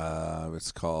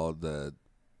 It's called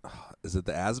is it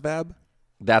the ASVAB?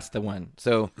 That's the one.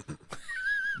 So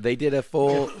they did a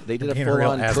full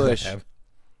on push.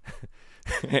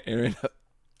 Aaron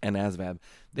and ASVAB.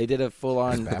 They did a full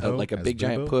on like a big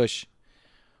giant push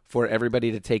for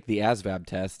everybody to take the ASVAB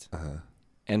test. Uh-huh.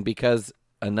 And because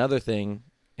another thing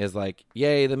is like,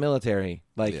 yay, the military.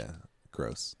 Like, yeah,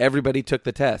 gross. Everybody took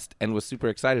the test and was super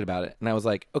excited about it. And I was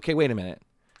like, okay, wait a minute.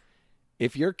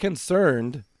 If you're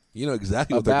concerned, you know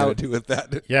exactly what they're going to do with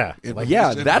that. Yeah.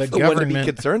 That's the one to be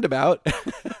concerned about.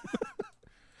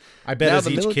 I bet now as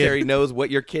the each military kid knows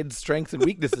what your kid's strengths and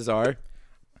weaknesses are.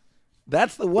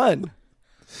 That's the one.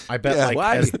 I bet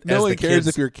why? No one cares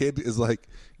if your kid is like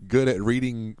good at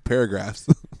reading paragraphs.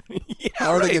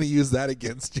 How are they going to use that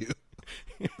against you?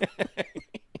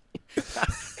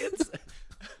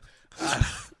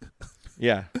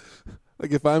 Yeah.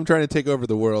 Like if I'm trying to take over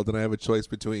the world and I have a choice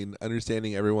between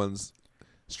understanding everyone's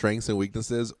strengths and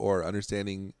weaknesses or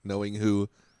knowing who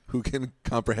can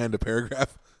comprehend a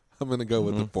paragraph, I'm going to go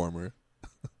with the former.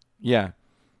 Yeah.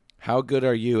 How good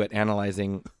are you at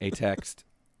analyzing a text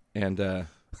and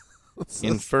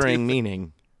inferring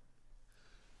meaning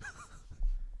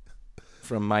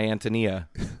from My Antonia?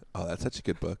 Oh, that's such a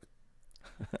good book.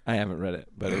 I haven't read it,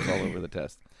 but it's all over the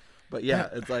test. But yeah,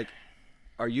 it's like,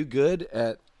 are you good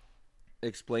at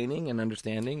explaining and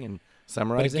understanding and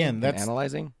summarizing and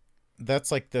analyzing?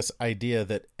 That's like this idea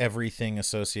that everything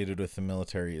associated with the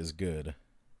military is good.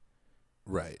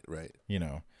 Right.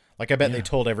 Like I bet they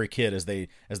told every kid as they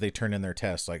turn in their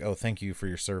test, like, "Oh, thank you for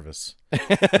your service in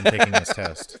taking this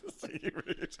test."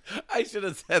 I should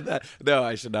have said that. No,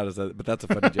 I should not have said it. But that's a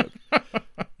funny joke.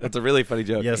 That's a really funny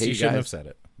joke. Yes, hey, you shouldn't have said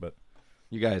it. But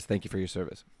you guys, thank you for your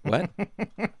service. What?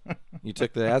 You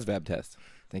took the ASVAB test.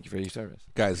 Thank you for your service,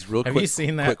 guys. Real quick. Have you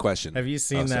seen that? Quick question. Have you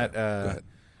seen that? Go ahead.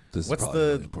 What's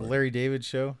the really Larry David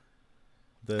show?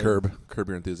 The Curb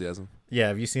Your Enthusiasm. Yeah,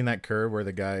 have you seen that Curb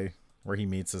where he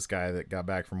meets this guy that got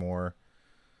back from war?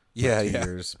 Yeah, 2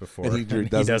 years before. And he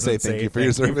doesn't say thank you for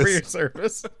your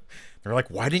service. They're like,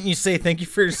 why didn't you say thank you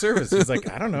for your service? He's like,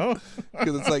 I don't know.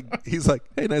 Because it's like he's like,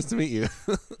 hey, nice to meet you.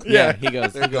 Yeah, he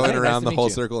goes. They're going around the whole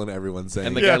circle and everyone's saying,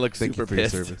 and the guy looks thank super you for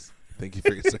pissed. your service. Thank you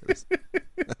for your service.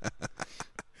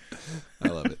 I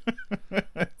love it.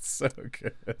 It's so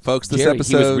good, folks. This Jerry,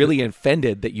 episode he was really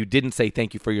offended that you didn't say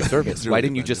thank you for your service. Really why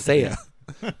didn't you just say it?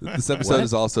 This episode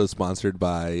is also sponsored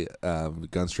by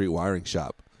Gun Street Wiring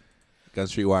Shop. Gun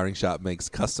Street Wiring Shop makes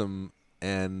custom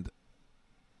and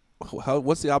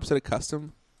what's the opposite of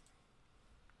custom?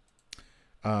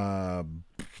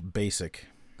 Basic.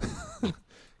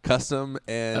 Custom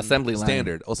and assembly line.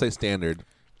 Standard. I'll say standard.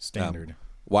 Standard.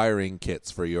 Wiring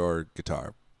kits for your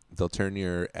guitar. They'll turn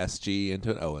your SG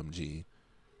into an OMG,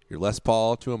 your Les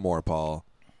Paul to a Morpaul,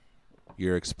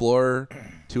 your Explorer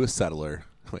to a Settler.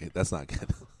 Wait, that's not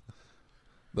good.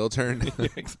 They'll turn your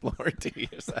Explorer to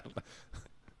your Settler.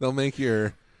 They'll make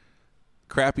your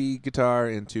crappy guitar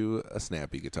into a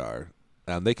snappy guitar.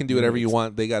 They can do whatever you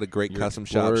want. They got a great custom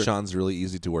shop. Sean's really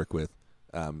easy to work with,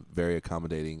 very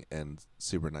accommodating and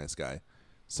super nice guy.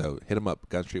 So hit him up,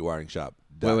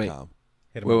 gunstreetwiringshop.com.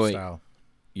 Hit him up style.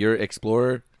 Your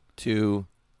Explorer to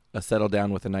a settle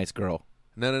down with a nice girl.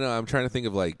 No. I'm trying to think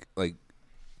of like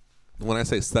when I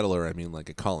say settler, I mean like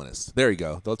a colonist. There you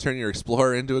go. They'll turn your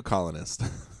Explorer into a colonist,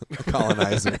 a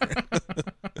colonizer.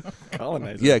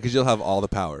 Colonizer. Yeah, because you'll have all the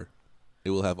power. It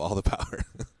will have all the power.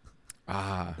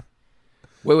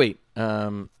 Wait.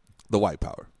 The white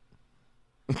power.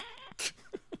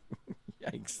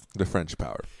 Yikes. The French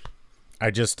power. I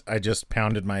just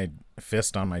pounded my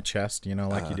fist on my chest, you know,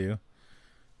 like you do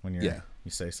when you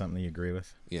say something you agree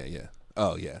with. Yeah, yeah.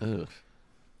 Oh, yeah. Ugh.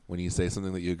 When you say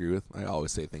something that you agree with, I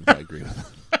always say things I agree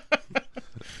with.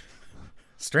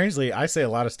 Strangely, I say a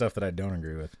lot of stuff that I don't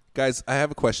agree with. Guys, I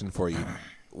have a question for you.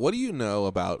 What do you know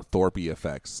about Thorpe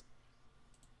effects?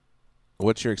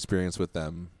 What's your experience with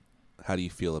them? How do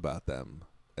you feel about them,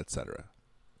 etc.?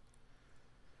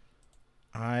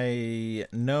 I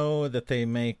know that they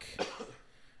make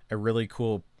a really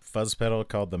cool fuzz pedal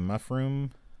called the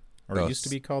Muffroom, or it used to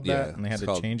be called that, and they had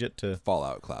to change it to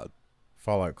Fallout Cloud.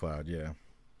 Fallout Cloud, yeah.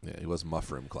 Yeah, it was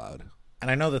Muffroom Cloud. And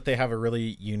I know that they have a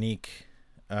really unique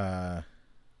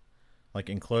like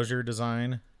enclosure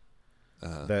design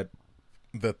that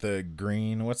the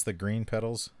green, what's the green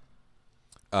pedals?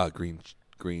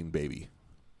 Green Baby.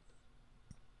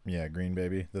 Yeah, Green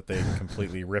Baby, that they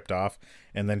completely ripped off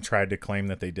and then tried to claim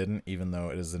that they didn't, even though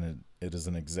it is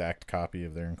an exact copy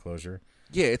of their enclosure.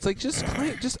 Yeah, it's like just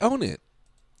own it.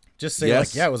 Just say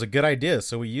like, yeah, it was a good idea,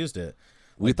 so we used it.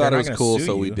 We like, thought it was cool,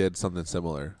 so we did something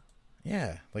similar.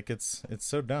 Yeah, like it's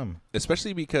so dumb.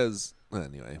 Especially because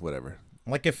anyway, whatever.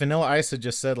 Like if Vanilla Ice had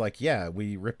just said like, yeah,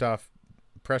 we ripped off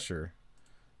Pressure,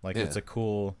 like it's a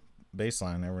cool bass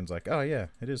line. Everyone's like, oh yeah,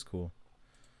 it is cool.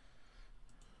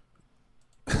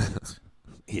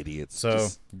 Idiots. So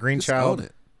Green Child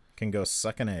can go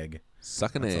suck an egg.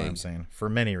 Suck an egg. That's what I'm saying. For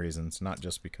many reasons, not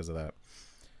just because of that.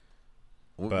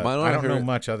 But I don't know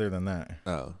much other than that.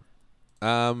 Oh.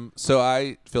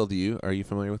 So Phil, are you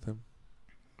familiar with them?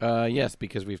 Yes,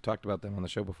 because we've talked about them on the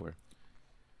show before.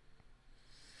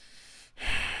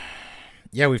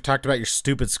 Yeah, we've talked about your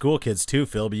stupid school kids too,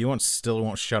 Phil, but you still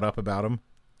won't shut up about them.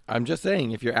 I'm just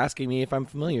saying, if you're asking me if I'm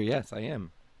familiar, yes, I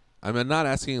am. I'm not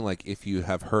asking like if you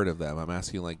have heard of them. I'm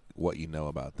asking like what you know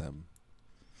about them.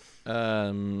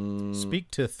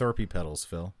 Speak to Thorpe pedals,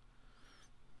 Phil.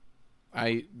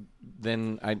 Very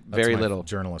my little.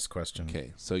 Journalist question.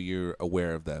 Okay, so you're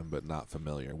aware of them but not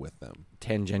familiar with them.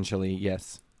 Tangentially,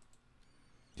 yes.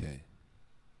 Okay.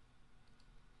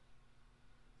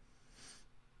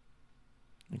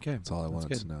 Okay. That's all I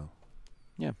wanted to know.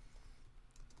 Yeah.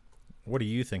 What do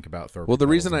you think about Thorpe? Well, the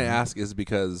reason I ask is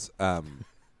because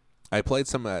I played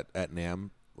some at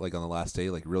NAMM like on the last day,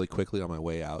 like really quickly on my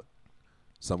way out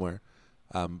somewhere.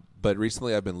 But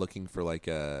recently I've been looking for like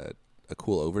a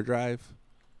cool overdrive,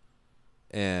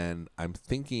 and I'm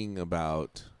thinking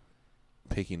about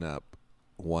picking up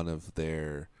one of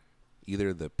their,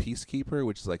 either the Peacekeeper,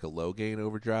 which is like a low gain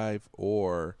overdrive,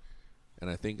 and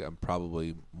I think I'm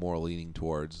probably more leaning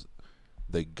towards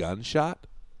the Gunshot.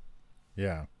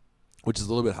 Yeah. Which is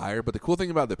a little bit higher. But the cool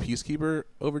thing about the Peacekeeper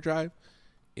overdrive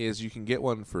is you can get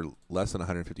one for less than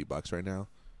 $150 right now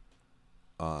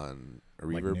on a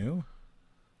Reverb. Like new?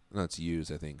 No, it's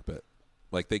used, I think, but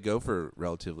like they go for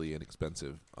relatively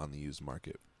inexpensive on the used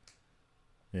market.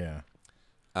 Yeah.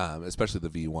 Especially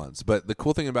the V1s. But the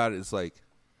cool thing about it is like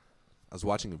I was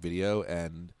watching a video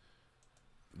and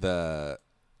the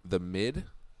mid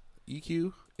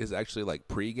EQ is actually like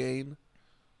pre-gain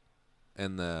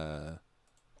and the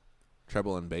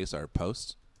treble and bass are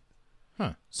post.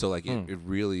 Huh. So like it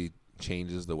really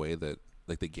changes the way that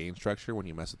like the gain structure when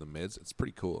you mess with the mids. It's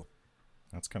pretty cool.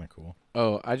 That's kind of cool.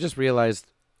 Oh, I just realized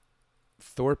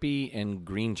Thorpe and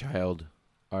Greenchild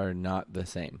are not the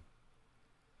same.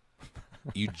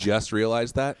 You just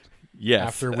realized that?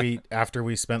 Yes. After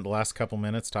we spent the last couple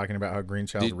minutes talking about how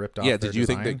Greenchild ripped off. Yeah, their did you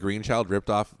design? think that Greenchild ripped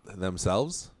off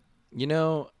themselves? You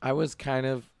know, I was kind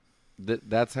of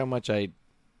that's how much I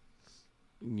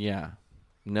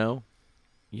No.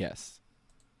 Yes.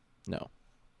 No.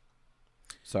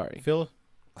 Sorry. Phil,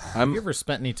 have you ever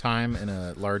spent any time in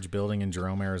a large building in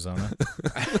Jerome, Arizona?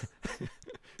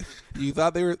 You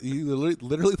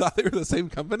literally thought they were the same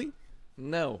company?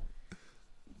 No.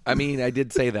 I mean, I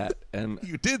did say that, and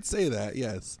You did say that,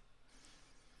 yes.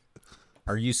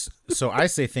 Are you? So I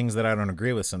say things that I don't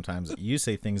agree with sometimes. You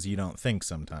say things you don't think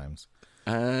sometimes.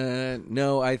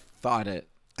 no, I thought it,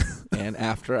 and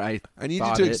after I need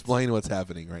you to explain what's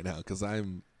happening right now because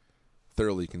I'm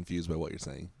thoroughly confused by what you're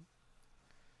saying.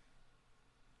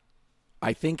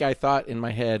 I think I thought in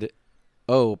my head,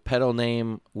 oh, pedal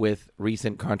name with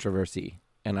recent controversy,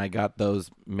 and I got those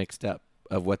mixed up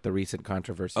of what the recent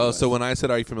controversy was. So when I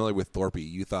said, are you familiar with Thorpe,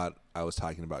 you thought I was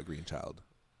talking about Greenchild.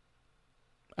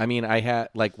 I mean, I had,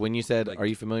 like, when you said, are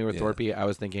you familiar with Thorpe, I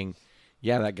was thinking,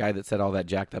 yeah, that guy that said all that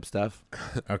jacked up stuff.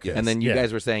 Okay. And then you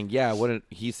guys were saying, yeah,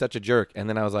 he's such a jerk. And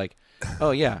then I was like,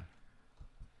 oh, yeah.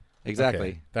 Exactly.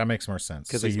 Okay. That makes more sense.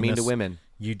 Because he's mean to women.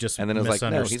 You just and then it was like,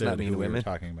 no, he's not misunderstood mean who to we were women.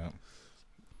 talking about.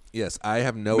 Yes, I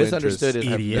have no Misunderstood interest.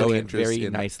 is Idiot. have no no interest very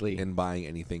in, nicely. in buying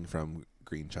anything from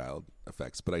Green Child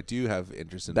Effects, but I do have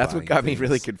interest in. That's buying what got me things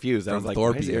really confused. I was from like,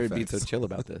 Thorpe why is Aaron being Effects. so chill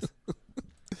about this?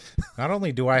 Not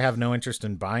only do I have no interest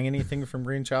in buying anything from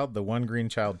Green Child, the one Green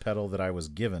Child pedal that I was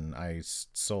given, I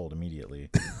sold immediately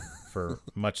for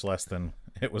much less than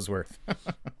it was worth.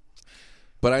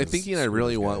 But I'm thinking I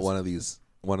really sweet want guys.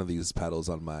 one of these pedals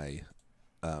on my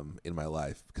in my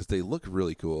life because they look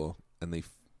really cool and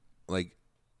like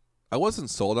I wasn't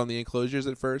sold on the enclosures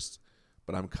at first,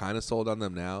 but I'm kind of sold on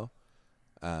them now.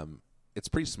 It's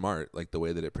pretty smart, like the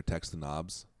way that it protects the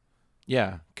knobs.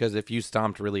 Yeah, because if you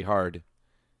stomped really hard,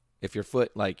 if your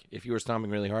foot, like if you were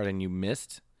stomping really hard and you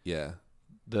missed, Yeah,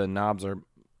 the knobs are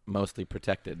mostly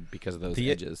protected because of those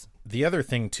edges. The other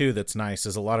thing too that's nice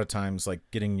is a lot of times like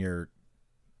getting your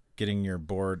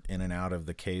board in and out of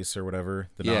the case or whatever,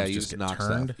 the knobs you just get knock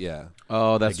turned. stuff. Yeah,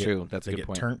 Oh, that's true. That's a They good get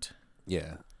point. turned,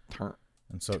 yeah.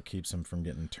 and so it keeps them from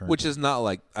getting turned. Which is not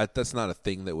like that's not a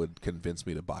thing that would convince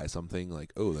me to buy something.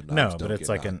 Like, oh, the knobs no, don't but it's get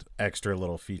like knocked. an extra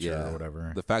little feature Yeah. or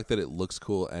whatever. The fact that it looks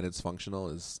cool and it's functional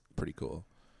is pretty cool.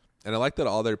 And I like that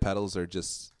all their pedals are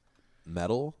just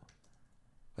metal.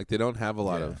 Like they don't have a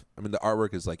lot of. I mean, the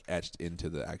artwork is like etched into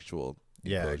the actual.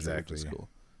 Yeah, enclosure, exactly. Which is cool.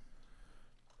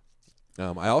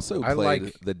 I also I played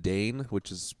like- the Dane,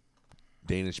 which is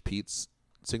Danish Pete's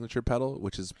signature pedal,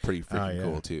 which is pretty freaking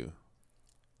cool too.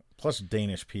 Plus,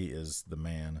 Danish Pete is the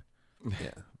man.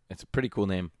 Yeah, It's a pretty cool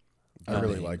name. I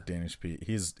really like Danish Pete.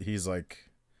 He's like.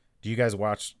 Do you guys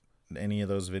watch any of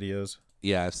those videos?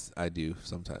 yes, I do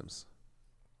sometimes.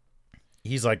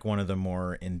 He's like one of the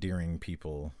more endearing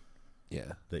people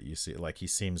Yeah, that you see. Like he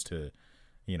seems to,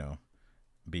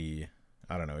 be.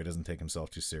 I don't know. He doesn't take himself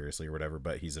too seriously or whatever,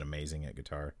 but he's amazing at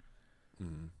guitar.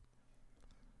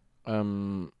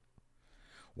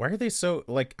 Why are they so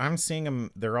like? I'm seeing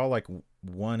them. They're all like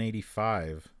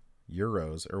 185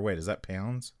 euros. Or wait, is that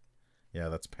pounds? Yeah,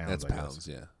 that's pounds. that's I pounds. guess.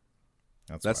 Yeah,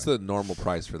 that's why. the normal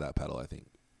price for that pedal, I think.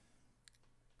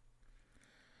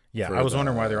 Yeah, for I was the-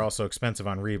 wondering why they're all so expensive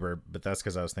on Reverb, but that's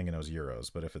because I was thinking it was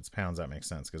euros. But if it's pounds, that makes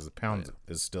sense because the pound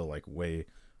is still like way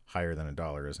higher than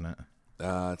 $1, isn't it?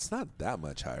 It's not that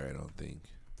much higher, I don't think.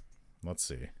 Let's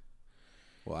see.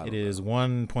 Well, It is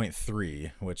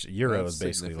 1.3, which euro is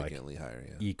basically like significantly higher.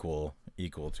 Yeah. equal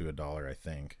to $1, I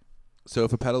think. So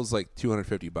if a pedal's like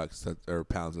 $250 or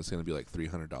pounds, that's going to be like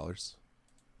 $300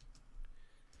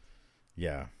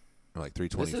 Yeah. or like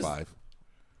 $325.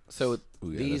 So Ooh,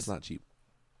 yeah, these, that's not cheap.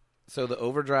 so the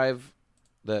overdrive,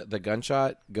 the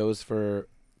gunshot goes for,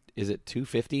 is it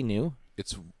 $250 new?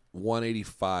 It's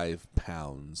 185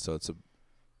 pounds, so it's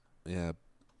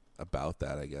about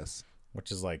that, I guess.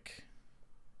 Which is like,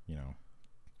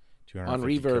 250 On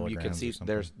Reverb, you can kilograms see or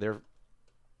something. there's.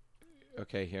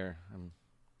 Okay, here.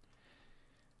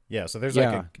 Yeah, so there's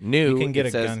Yeah, like a new, you can get it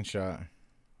a says- gunshot.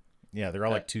 Yeah, they're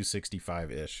all like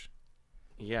 265-ish.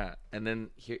 Yeah, and then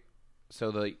here,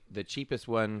 so the cheapest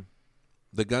one.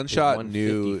 The gunshot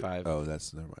new. 155. Oh,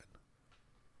 that's never mind.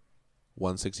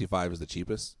 165 is the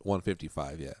cheapest.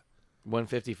 155, yeah.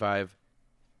 155,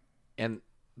 and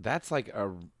that's like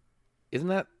isn't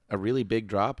that a really big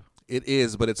drop? It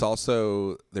is, but it's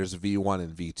also there's V1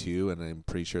 and V2, and I'm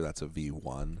pretty sure that's a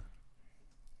V1.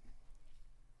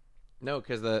 No,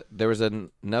 because there was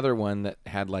another one that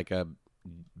had like a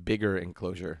bigger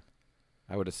enclosure.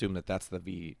 I would assume that's the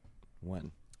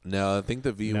V1. No, I think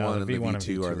the V1 No, and the V1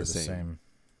 V2 are the same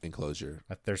enclosure.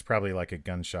 There's probably like a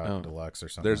gunshot deluxe or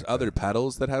something. There's like other that.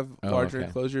 pedals that have larger okay.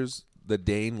 enclosures. The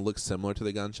Dane looks similar to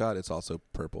the gunshot. It's also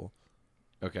purple,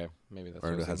 Okay, maybe that's. or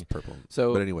what I it was has thinking. purple.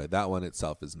 So- but anyway, that one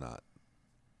itself is not.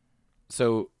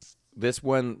 So this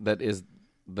one that is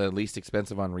the least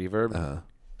expensive on Reverb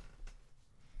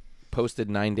posted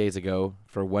 9 days ago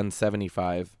for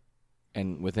 175,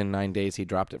 and within 9 days he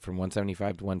dropped it from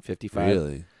 175 to 155.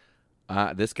 Really?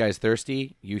 This guy's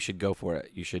thirsty. You should go for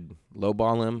it. You should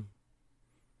lowball him.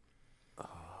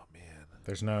 Oh man,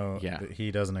 There's no. Yeah.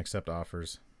 He doesn't accept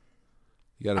offers.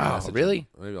 you got to Oh, message really? him.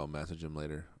 Maybe I'll message him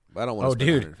later. But I don't want Oh, to spend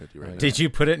dude. 150 right now. Did you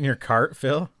put it in your cart,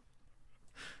 Phil?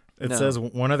 It No. says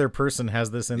one other person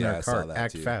has this in Yeah, I their saw cart. that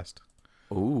Act too. fast.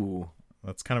 Ooh,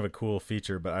 That's kind of a cool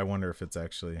feature, but I wonder if it's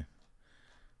actually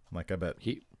like I bet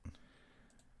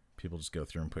people just go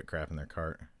through and put crap in their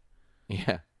cart.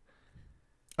 yeah.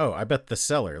 Oh, I bet the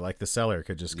seller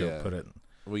could just go Yeah. put it.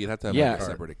 Well, you'd have to have Yeah. like a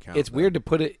separate account. It's then. weird to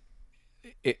put it.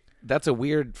 That's a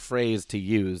weird phrase to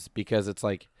use because it's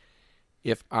like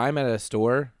if I'm at a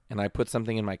store and I put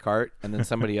something in my cart and then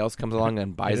somebody else comes along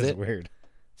and buys It is it, weird.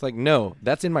 it's like, no,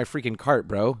 that's in my freaking cart,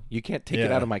 bro. You can't take it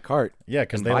Yeah. out of my cart. Yeah,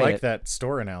 because and they buy like it. that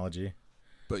store analogy.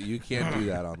 But you can't do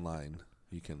that online.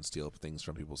 You can steal things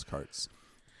from people's carts.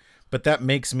 but that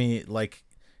makes me like,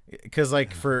 because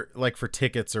like for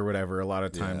tickets or whatever, a lot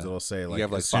of times it'll say like, you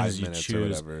have like as soon 5 as you minutes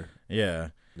choose, or whatever. Yeah.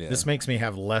 Yeah. This makes me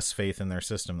have less faith in their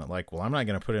system that like, well, I'm not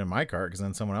going to put it in my cart because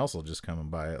then someone else will just come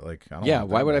and buy it. Like, I don't want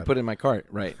why would I bad. put it in my cart?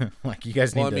 Right. Like, you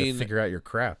guys need to figure out your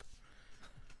crap.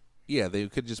 Yeah, they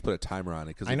could just put a timer on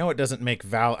it. Cause I know it doesn't make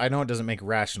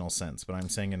rational sense, but I'm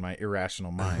saying in my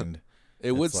irrational mind,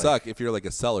 it would suck if you're like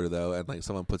a seller though, and like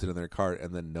someone puts it in their cart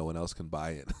and then no one else can buy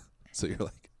it. So you're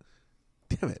like,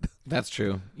 damn it. That's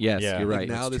true. Yes, you're right.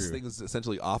 Now That's this true. thing is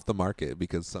essentially off the market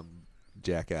because some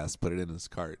jackass put it in his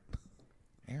cart.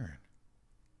 Aaron.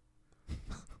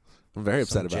 I'm very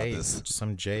upset about this.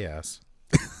 Some J-ass.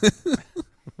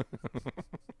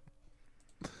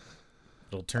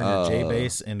 It'll turn your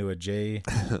J-base into a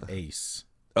J-ace.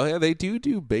 Oh yeah, they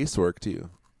do base work too.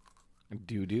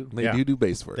 Do They do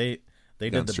base work. They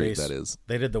did the base. That is.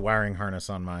 They did the wiring harness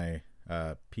on my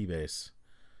P base.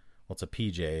 Well, it's a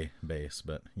PJ base,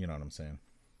 but you know what I'm saying.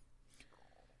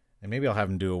 And maybe I'll have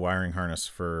them do a wiring harness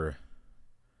for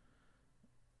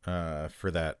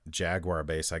that Jaguar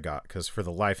base I got, because for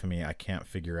the life of me I can't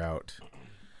figure out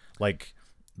like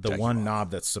the Jaguar. one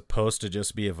knob that's supposed to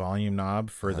just be a volume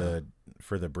knob for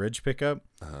the bridge pickup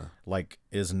like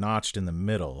is notched in the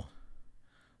middle,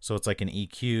 so it's like an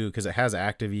EQ because it has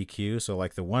active EQ, so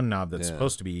like the one knob that's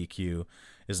supposed to be EQ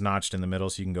is notched in the middle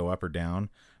so you can go up or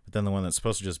down, but then the one that's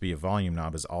supposed to just be a volume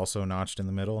knob is also notched in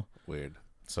the middle. Weird.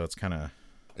 So it's kind of,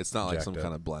 it's not like some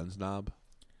kind of blends knob.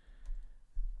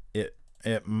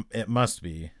 It must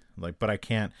be like, but I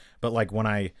can't. But like when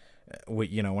I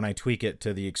tweak it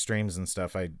to the extremes and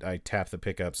stuff, I tap the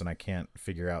pickups and I can't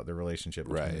figure out the relationship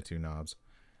between the two knobs.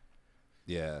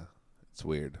 Yeah, it's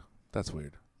weird. That's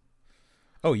weird.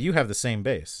 Oh, you have the same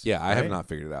bass. Yeah, I right? have not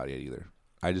figured it out yet either.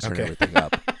 I just turn everything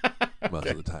up most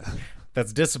of the time.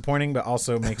 That's disappointing, but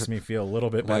also makes me feel a little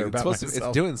bit better about myself.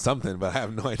 It's doing something, but I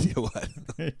have no idea what.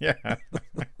 Yeah.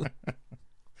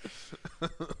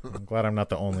 I'm glad I'm not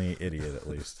the only idiot, at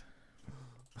least.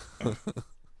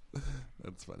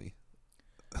 That's funny.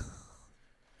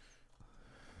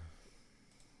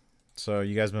 So,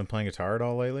 you guys been playing guitar at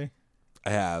all lately? I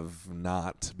have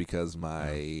not, because my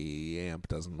amp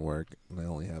doesn't work, and I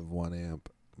only have one amp.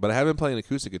 But I have been playing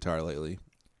acoustic guitar lately.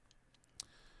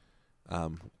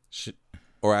 Should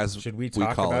we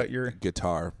talk call about it, your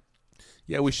guitar?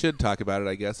 Yeah, we should talk about it,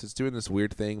 I guess. It's doing this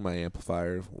weird thing, my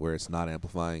amplifier, where it's not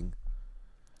amplifying.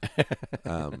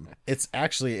 It's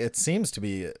actually, it seems to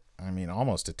be,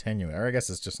 almost attenuate. Or I guess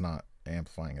it's just not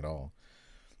amplifying at all.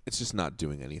 It's just not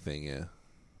doing anything, yeah.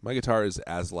 My guitar is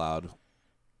as loud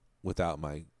without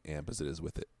my amp as it is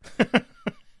with it.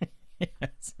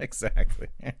 Yes, exactly.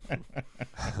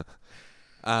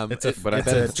 It's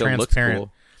a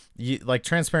transparent. Cool. Like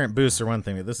transparent boosts are one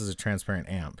thing, but this is a transparent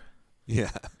amp.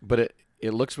 Yeah, but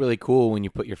it looks really cool when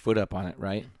you put your foot up on it,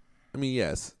 right? I mean,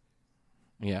 yes.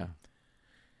 Yeah.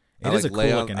 It is a cool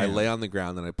looking amp. I lay on the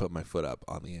ground and I put my foot up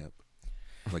on the amp.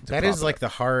 That is like the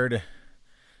hard,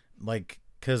 like,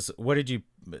 because what did you?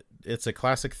 It's a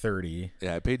classic 30.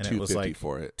 Yeah, I paid $250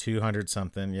 for it. 200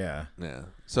 something. Yeah. Yeah.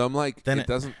 So I'm like, then it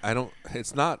doesn't. I don't.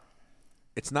 It's not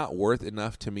worth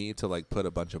enough to me to like put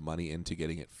a bunch of money into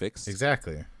getting it fixed.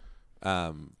 Exactly.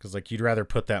 Because like you'd rather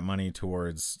put that money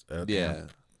towards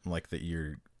amp, like that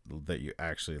you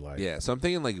actually like. Yeah. So I'm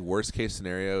thinking like worst case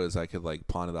scenario is I could like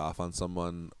pawn it off on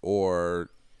someone, or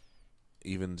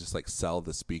even just like sell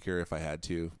the speaker if I had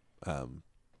to, and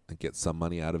get some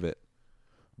money out of it.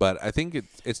 But I think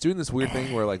it's doing this weird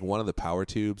thing where like one of the power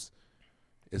tubes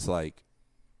is like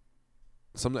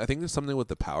I think there's something with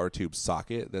the power tube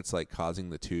socket that's like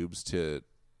causing the tubes to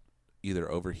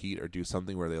either overheat or do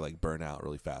something where they like burn out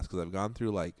really fast. Because I've gone through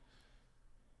like,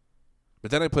 but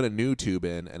then I put a new tube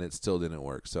in and it still didn't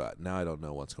work. So now I don't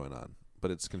know what's going on. But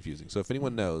it's confusing. So if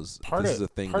anyone knows, this is a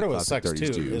thing. Part of what Classic sucks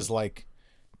 30s too do. is like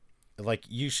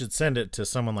you should send it to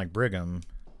someone like Brigham.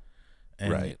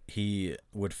 And he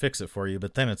would fix it for you,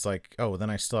 but then it's like, oh,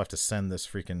 then I still have to send this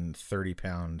freaking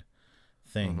 30-pound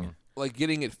thing. Mm-hmm. Like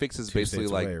getting it fixed is 2 basically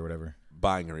states like away or whatever.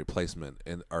 buying a replacement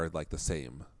and are like the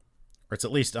same. Or it's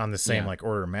at least on the same like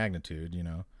order of magnitude, you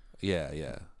know.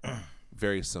 Yeah.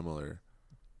 Very similar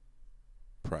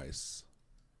price.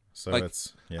 So like,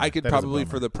 it's I could probably,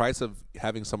 for the price of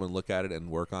having someone look at it and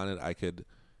work on it, I could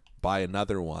buy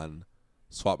another one,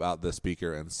 swap out the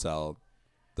speaker, and sell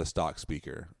the stock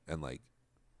speaker, and like.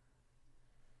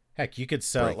 Heck, you could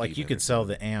sell sell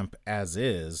the amp as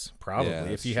is, probably,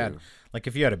 if you had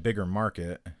a bigger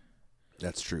market.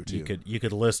 That's true too. You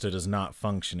could list it as not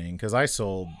functioning, because I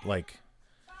sold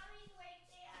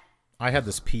I had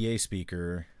this PA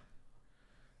speaker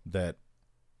that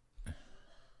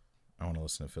I want to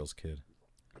listen to Phil's kid.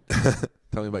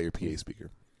 Tell me about your PA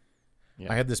speaker.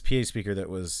 I had this PA speaker that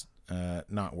was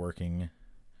not working,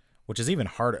 which is even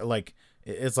harder. Like,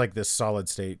 it's like this solid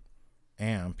state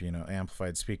amp,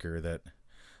 amplified speaker that,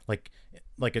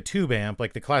 like a tube amp,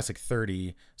 like the classic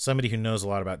 30. Somebody who knows a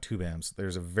lot about tube amps,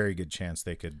 there's a very good chance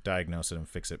they could diagnose it and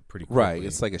fix it pretty quickly. Right,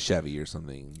 it's like a Chevy or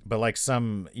something. But like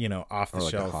some, off the or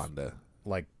like shelf a Honda,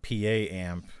 like PA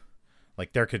amp,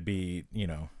 like there could be,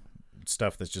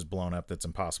 stuff that's just blown up that's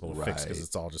impossible to fix because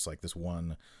it's all just like this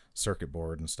one circuit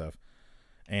board and stuff.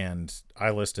 And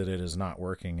I listed it as not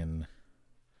working and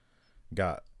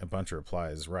got a bunch of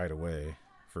replies right away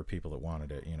for people that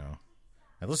wanted it.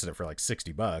 I listed it for like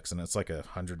 $60 and it's like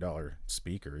 $100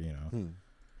 speaker.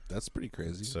 That's pretty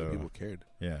crazy. So people cared.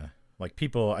 Yeah, like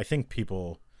I think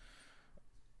people,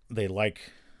 they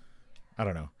like, I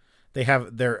don't know,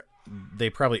 they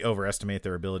probably overestimate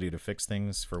their ability to fix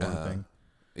things for one thing.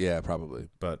 Yeah, probably.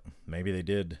 But maybe they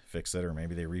did fix it, or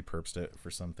maybe they repurposed it for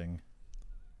something.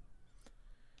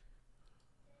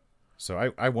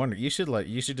 So I wonder, you should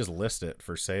just list it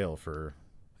for sale for.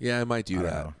 Yeah, I might do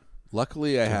that.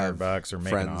 Luckily, I have $200 or make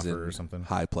an friends offer in or something.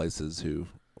 High places who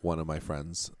one of my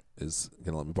friends is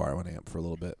gonna let me borrow an amp for a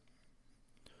little bit.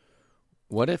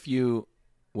 What if you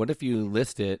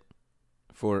list it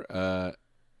for a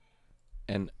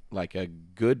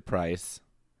good price,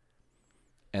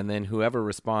 and then whoever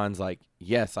responds like,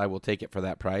 yes, I will take it for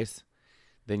that price,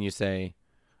 then you say,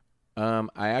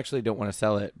 I actually don't want to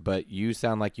sell it, but you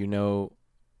sound like you know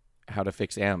how to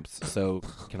fix amps, so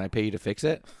can I pay you to fix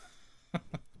it?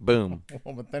 Boom.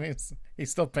 Well, but then he's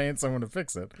still paying someone to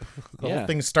fix it. The whole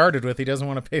thing started with he doesn't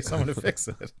want to pay someone to fix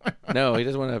it. No, he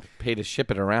doesn't want to pay to ship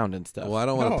it around and stuff. Well, I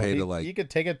don't want to pay to like. You could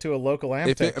take it to a local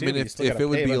amp tech too. If it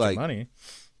would be like money.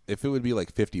 If it would be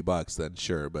like $50, then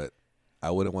sure, but I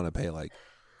wouldn't want to pay like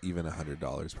even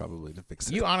 $100 probably to fix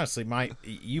it. You honestly might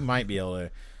be able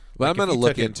to. But I'm gonna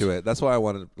look into it. That's why I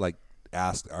want to like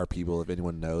ask our people if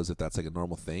anyone knows if that's like a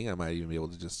normal thing. I might even be able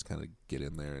to just kind of get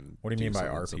in there and. What do you mean by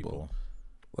our people?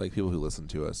 Like people who listen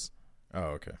to us.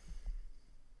 Oh, okay.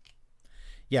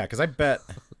 Yeah, because I bet.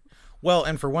 Well,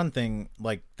 and for one thing,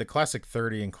 like the Classic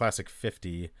 30 and Classic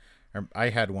 50, I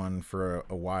had one for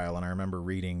a while, and I remember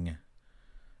reading.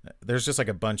 There's just like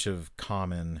a bunch of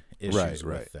common issues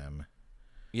with them.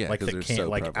 Yeah, like they can't so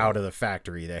like prevalent. out of the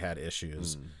factory they had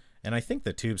issues, and I think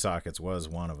the tube sockets was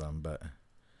one of them. But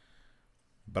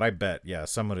I bet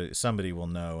somebody will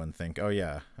know and think, oh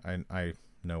yeah, I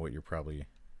know what you're probably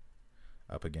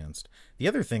up against. The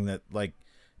other thing that like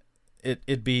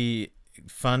it'd be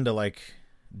fun to like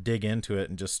dig into it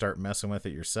and just start messing with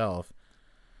it yourself,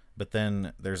 but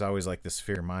then there's always like this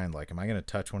fear in mind, like, am I going to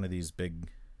touch one of these big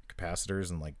capacitors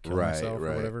and like kill myself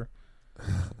or whatever?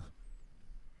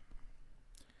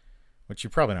 Which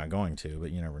you're probably not going to,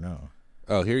 but you never know.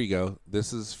 Oh, here you go.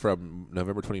 This is from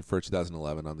November 21st,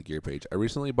 2011 on the gear page. I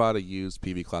recently bought a used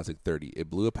PV Classic 30. It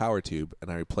blew a power tube, and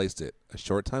I replaced it. A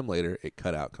short time later, it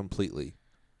cut out completely.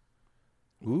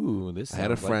 Ooh, this. I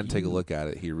had a friend take a look at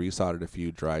it. He resoldered a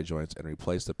few dry joints and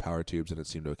replaced the power tubes, and it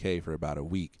seemed okay for about a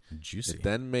week. Juicy. It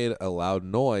then made a loud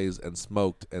noise and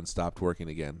smoked and stopped working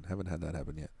again. Haven't had that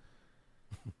happen yet.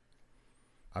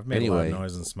 I've made a loud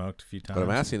noise and smoked a few times. What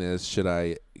I'm asking is, should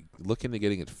I look into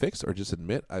getting it fixed or just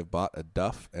admit I've bought a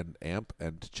Duff and amp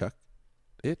and chuck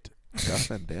it?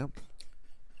 Duff and amp?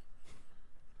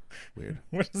 Weird.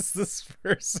 What is this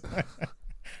person?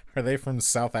 Are they from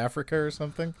South Africa or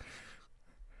something?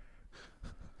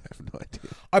 I have no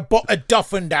idea. I bought a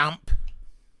Duff and amp.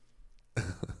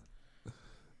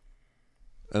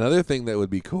 Another thing that would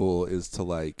be cool is to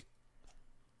like,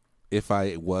 if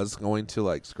I was going to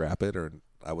like scrap it, or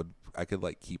I could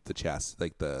like keep the chassis,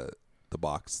 like the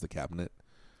box, the cabinet,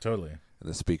 totally, and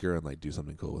the speaker, and like do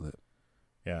something cool with it.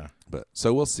 Yeah. But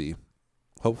so we'll see.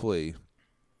 Hopefully,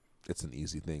 it's an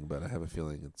easy thing, but I have a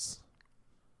feeling it's.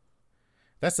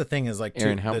 That's the thing is like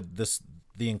Aaron,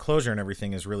 the enclosure and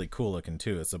everything is really cool looking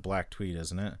too. It's a black tweed,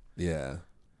 isn't it? Yeah.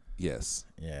 Yes.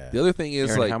 Yeah. The other thing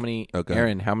is Aaron, like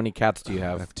how many cats do you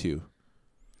have? I have 2.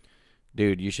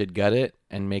 Dude, you should gut it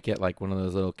and make it like one of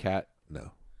those little cat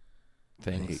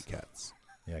things. I hate cats.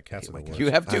 Yeah, cats are the worst. You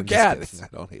have 2 I'm cats. Just kidding.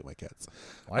 I don't hate my cats.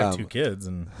 Well, I have 2 kids,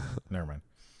 and never mind.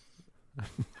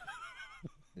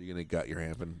 You're gonna gut your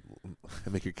amp and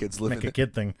make your kids live in a it.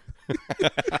 Kid thing.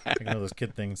 Like one of those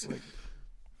kid things.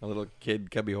 A little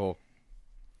kid cubby hole.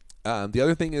 The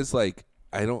other thing is like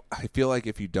I feel like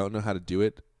if you don't know how to do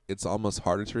it, it's almost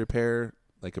harder to repair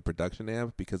like a production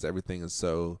amp because everything is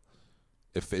so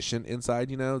efficient inside,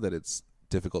 that it's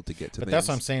difficult to get to. But things. that's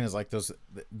what I'm saying is like those.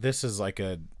 This is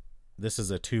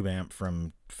a tube amp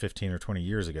from 15 or 20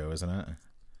 years ago, isn't it?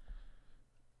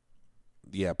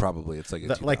 Yeah, probably. It's like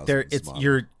a like there, 2000s it's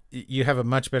model. you have a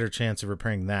much better chance of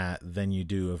repairing that than you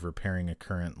do of repairing a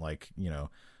current, like,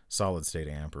 solid state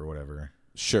amp or whatever.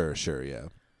 Sure, yeah.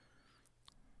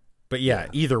 But yeah,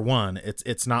 either one,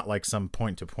 it's not like some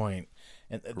point to point,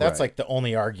 and that's like the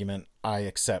only argument I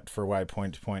accept for why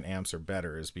point to point amps are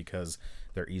better is because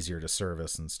they're easier to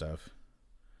service and stuff.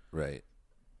 Right.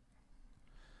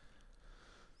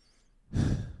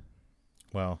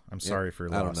 Well, I'm sorry for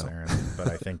your loss, Aaron, but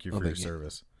I thank you for your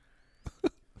service.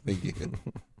 Thank you.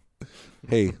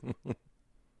 Hey,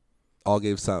 all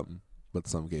gave some, but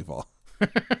some gave all.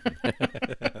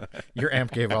 Your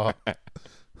amp gave all.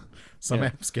 Some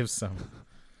amps give some.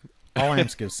 All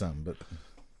amps give some, but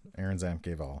Aaron's amp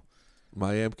gave all.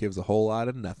 My amp gives a whole lot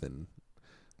of nothing.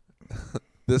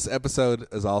 This episode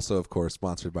is also, of course,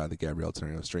 sponsored by the Gabrielle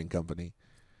Tornado String Company,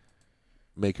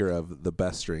 maker of the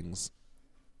best strings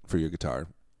for your guitar,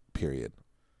 period.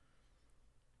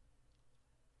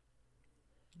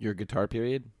 Your guitar,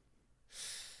 period?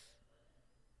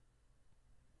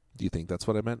 Do you think that's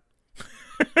what I meant?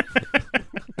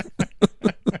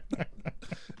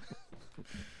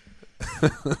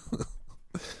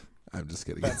 I'm just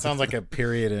kidding. That sounds like a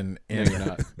period in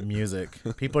music.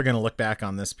 People are going to look back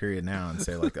on this period now and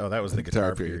say, like, oh, that was the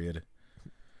guitar period.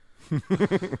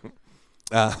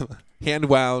 Hand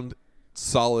wound,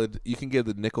 solid. You can get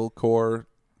the nickel core,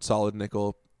 solid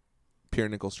nickel, pure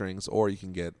nickel strings, or you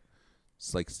can get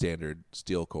like standard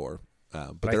steel core.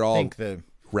 But they're all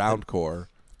round core.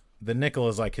 The nickel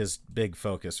is like his big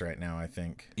focus right now, I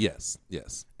think. Yes.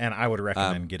 And I would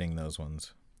recommend getting those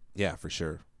ones. Yeah, for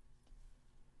sure.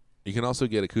 You can also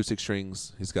get acoustic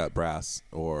strings. He's got brass,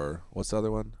 or what's the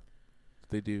other one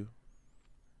they do?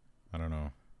 I don't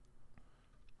know.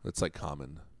 It's like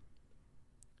common.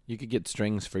 You could get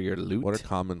strings for your lute. What's a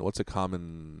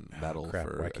common metal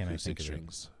for acoustic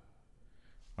strings?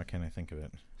 Why can't I think of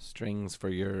it? Strings for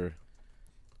your...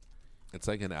 It's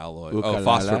like an alloy. Ukulele. Oh,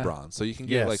 phosphor bronze. So you can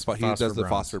get he does the bronze.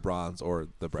 phosphor bronze or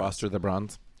the brass. Phosphor the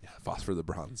bronze? Yeah, phosphor the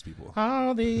bronze people.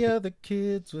 All the other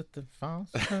kids with the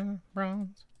phosphor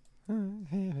bronze. And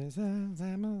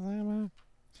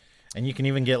you can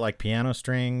even get like piano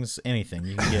strings, anything.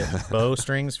 You can get bow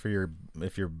strings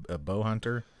if you're a bow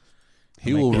hunter.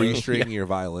 He will restring your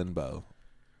violin bow.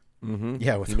 Mm-hmm.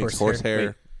 Yeah, with he makes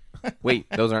horsehair. Wait,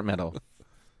 those aren't metal.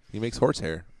 He makes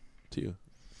horsehair too.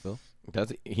 Phil? Does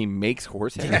he? He makes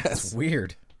horsehair? Yeah, that's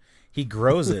weird. He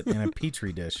grows it in a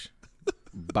petri dish.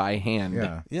 By hand.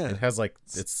 Yeah. It has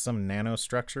it's some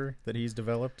nanostructure that he's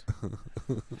developed.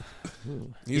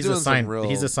 He's a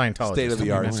Scientologist. State of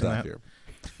the art stuff here.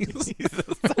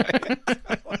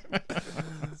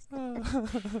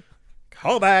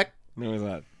 Call back. No,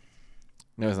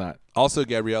 he's not. Also,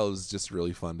 Gabrielle is just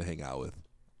really fun to hang out with.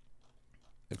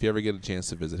 If you ever get a chance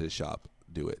to visit his shop,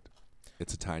 do it.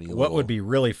 It's a tiny little... What would be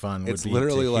really fun would be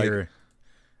literally to hear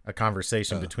a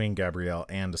conversation between Gabrielle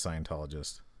and a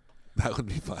Scientologist. That would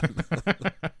be fun.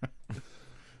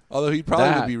 Although he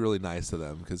probably would be really nice to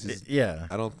them because I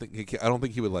don't think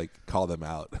he would call them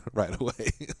out right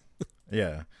away.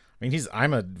 Yeah, I mean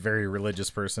I'm a very religious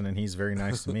person and he's very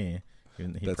nice to me.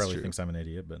 He probably thinks I'm an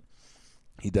idiot, but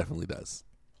he definitely does.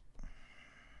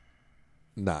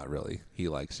 Not really. He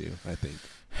likes you, I think.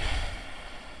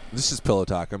 This is pillow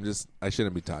talk. I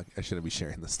shouldn't be talking. I shouldn't be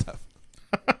sharing this stuff.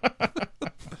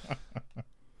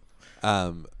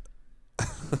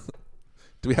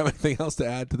 Do we have anything else to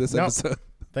add to this episode?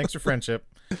 Thanks for friendship.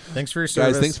 Thanks for your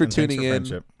service. Guys, thanks for tuning in.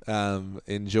 Friendship.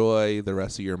 Enjoy the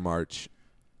rest of your March.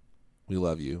 We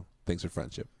love you. Thanks for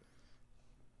friendship.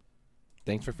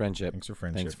 Thanks for friendship. Thanks for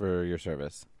friendship. Thanks for your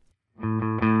service.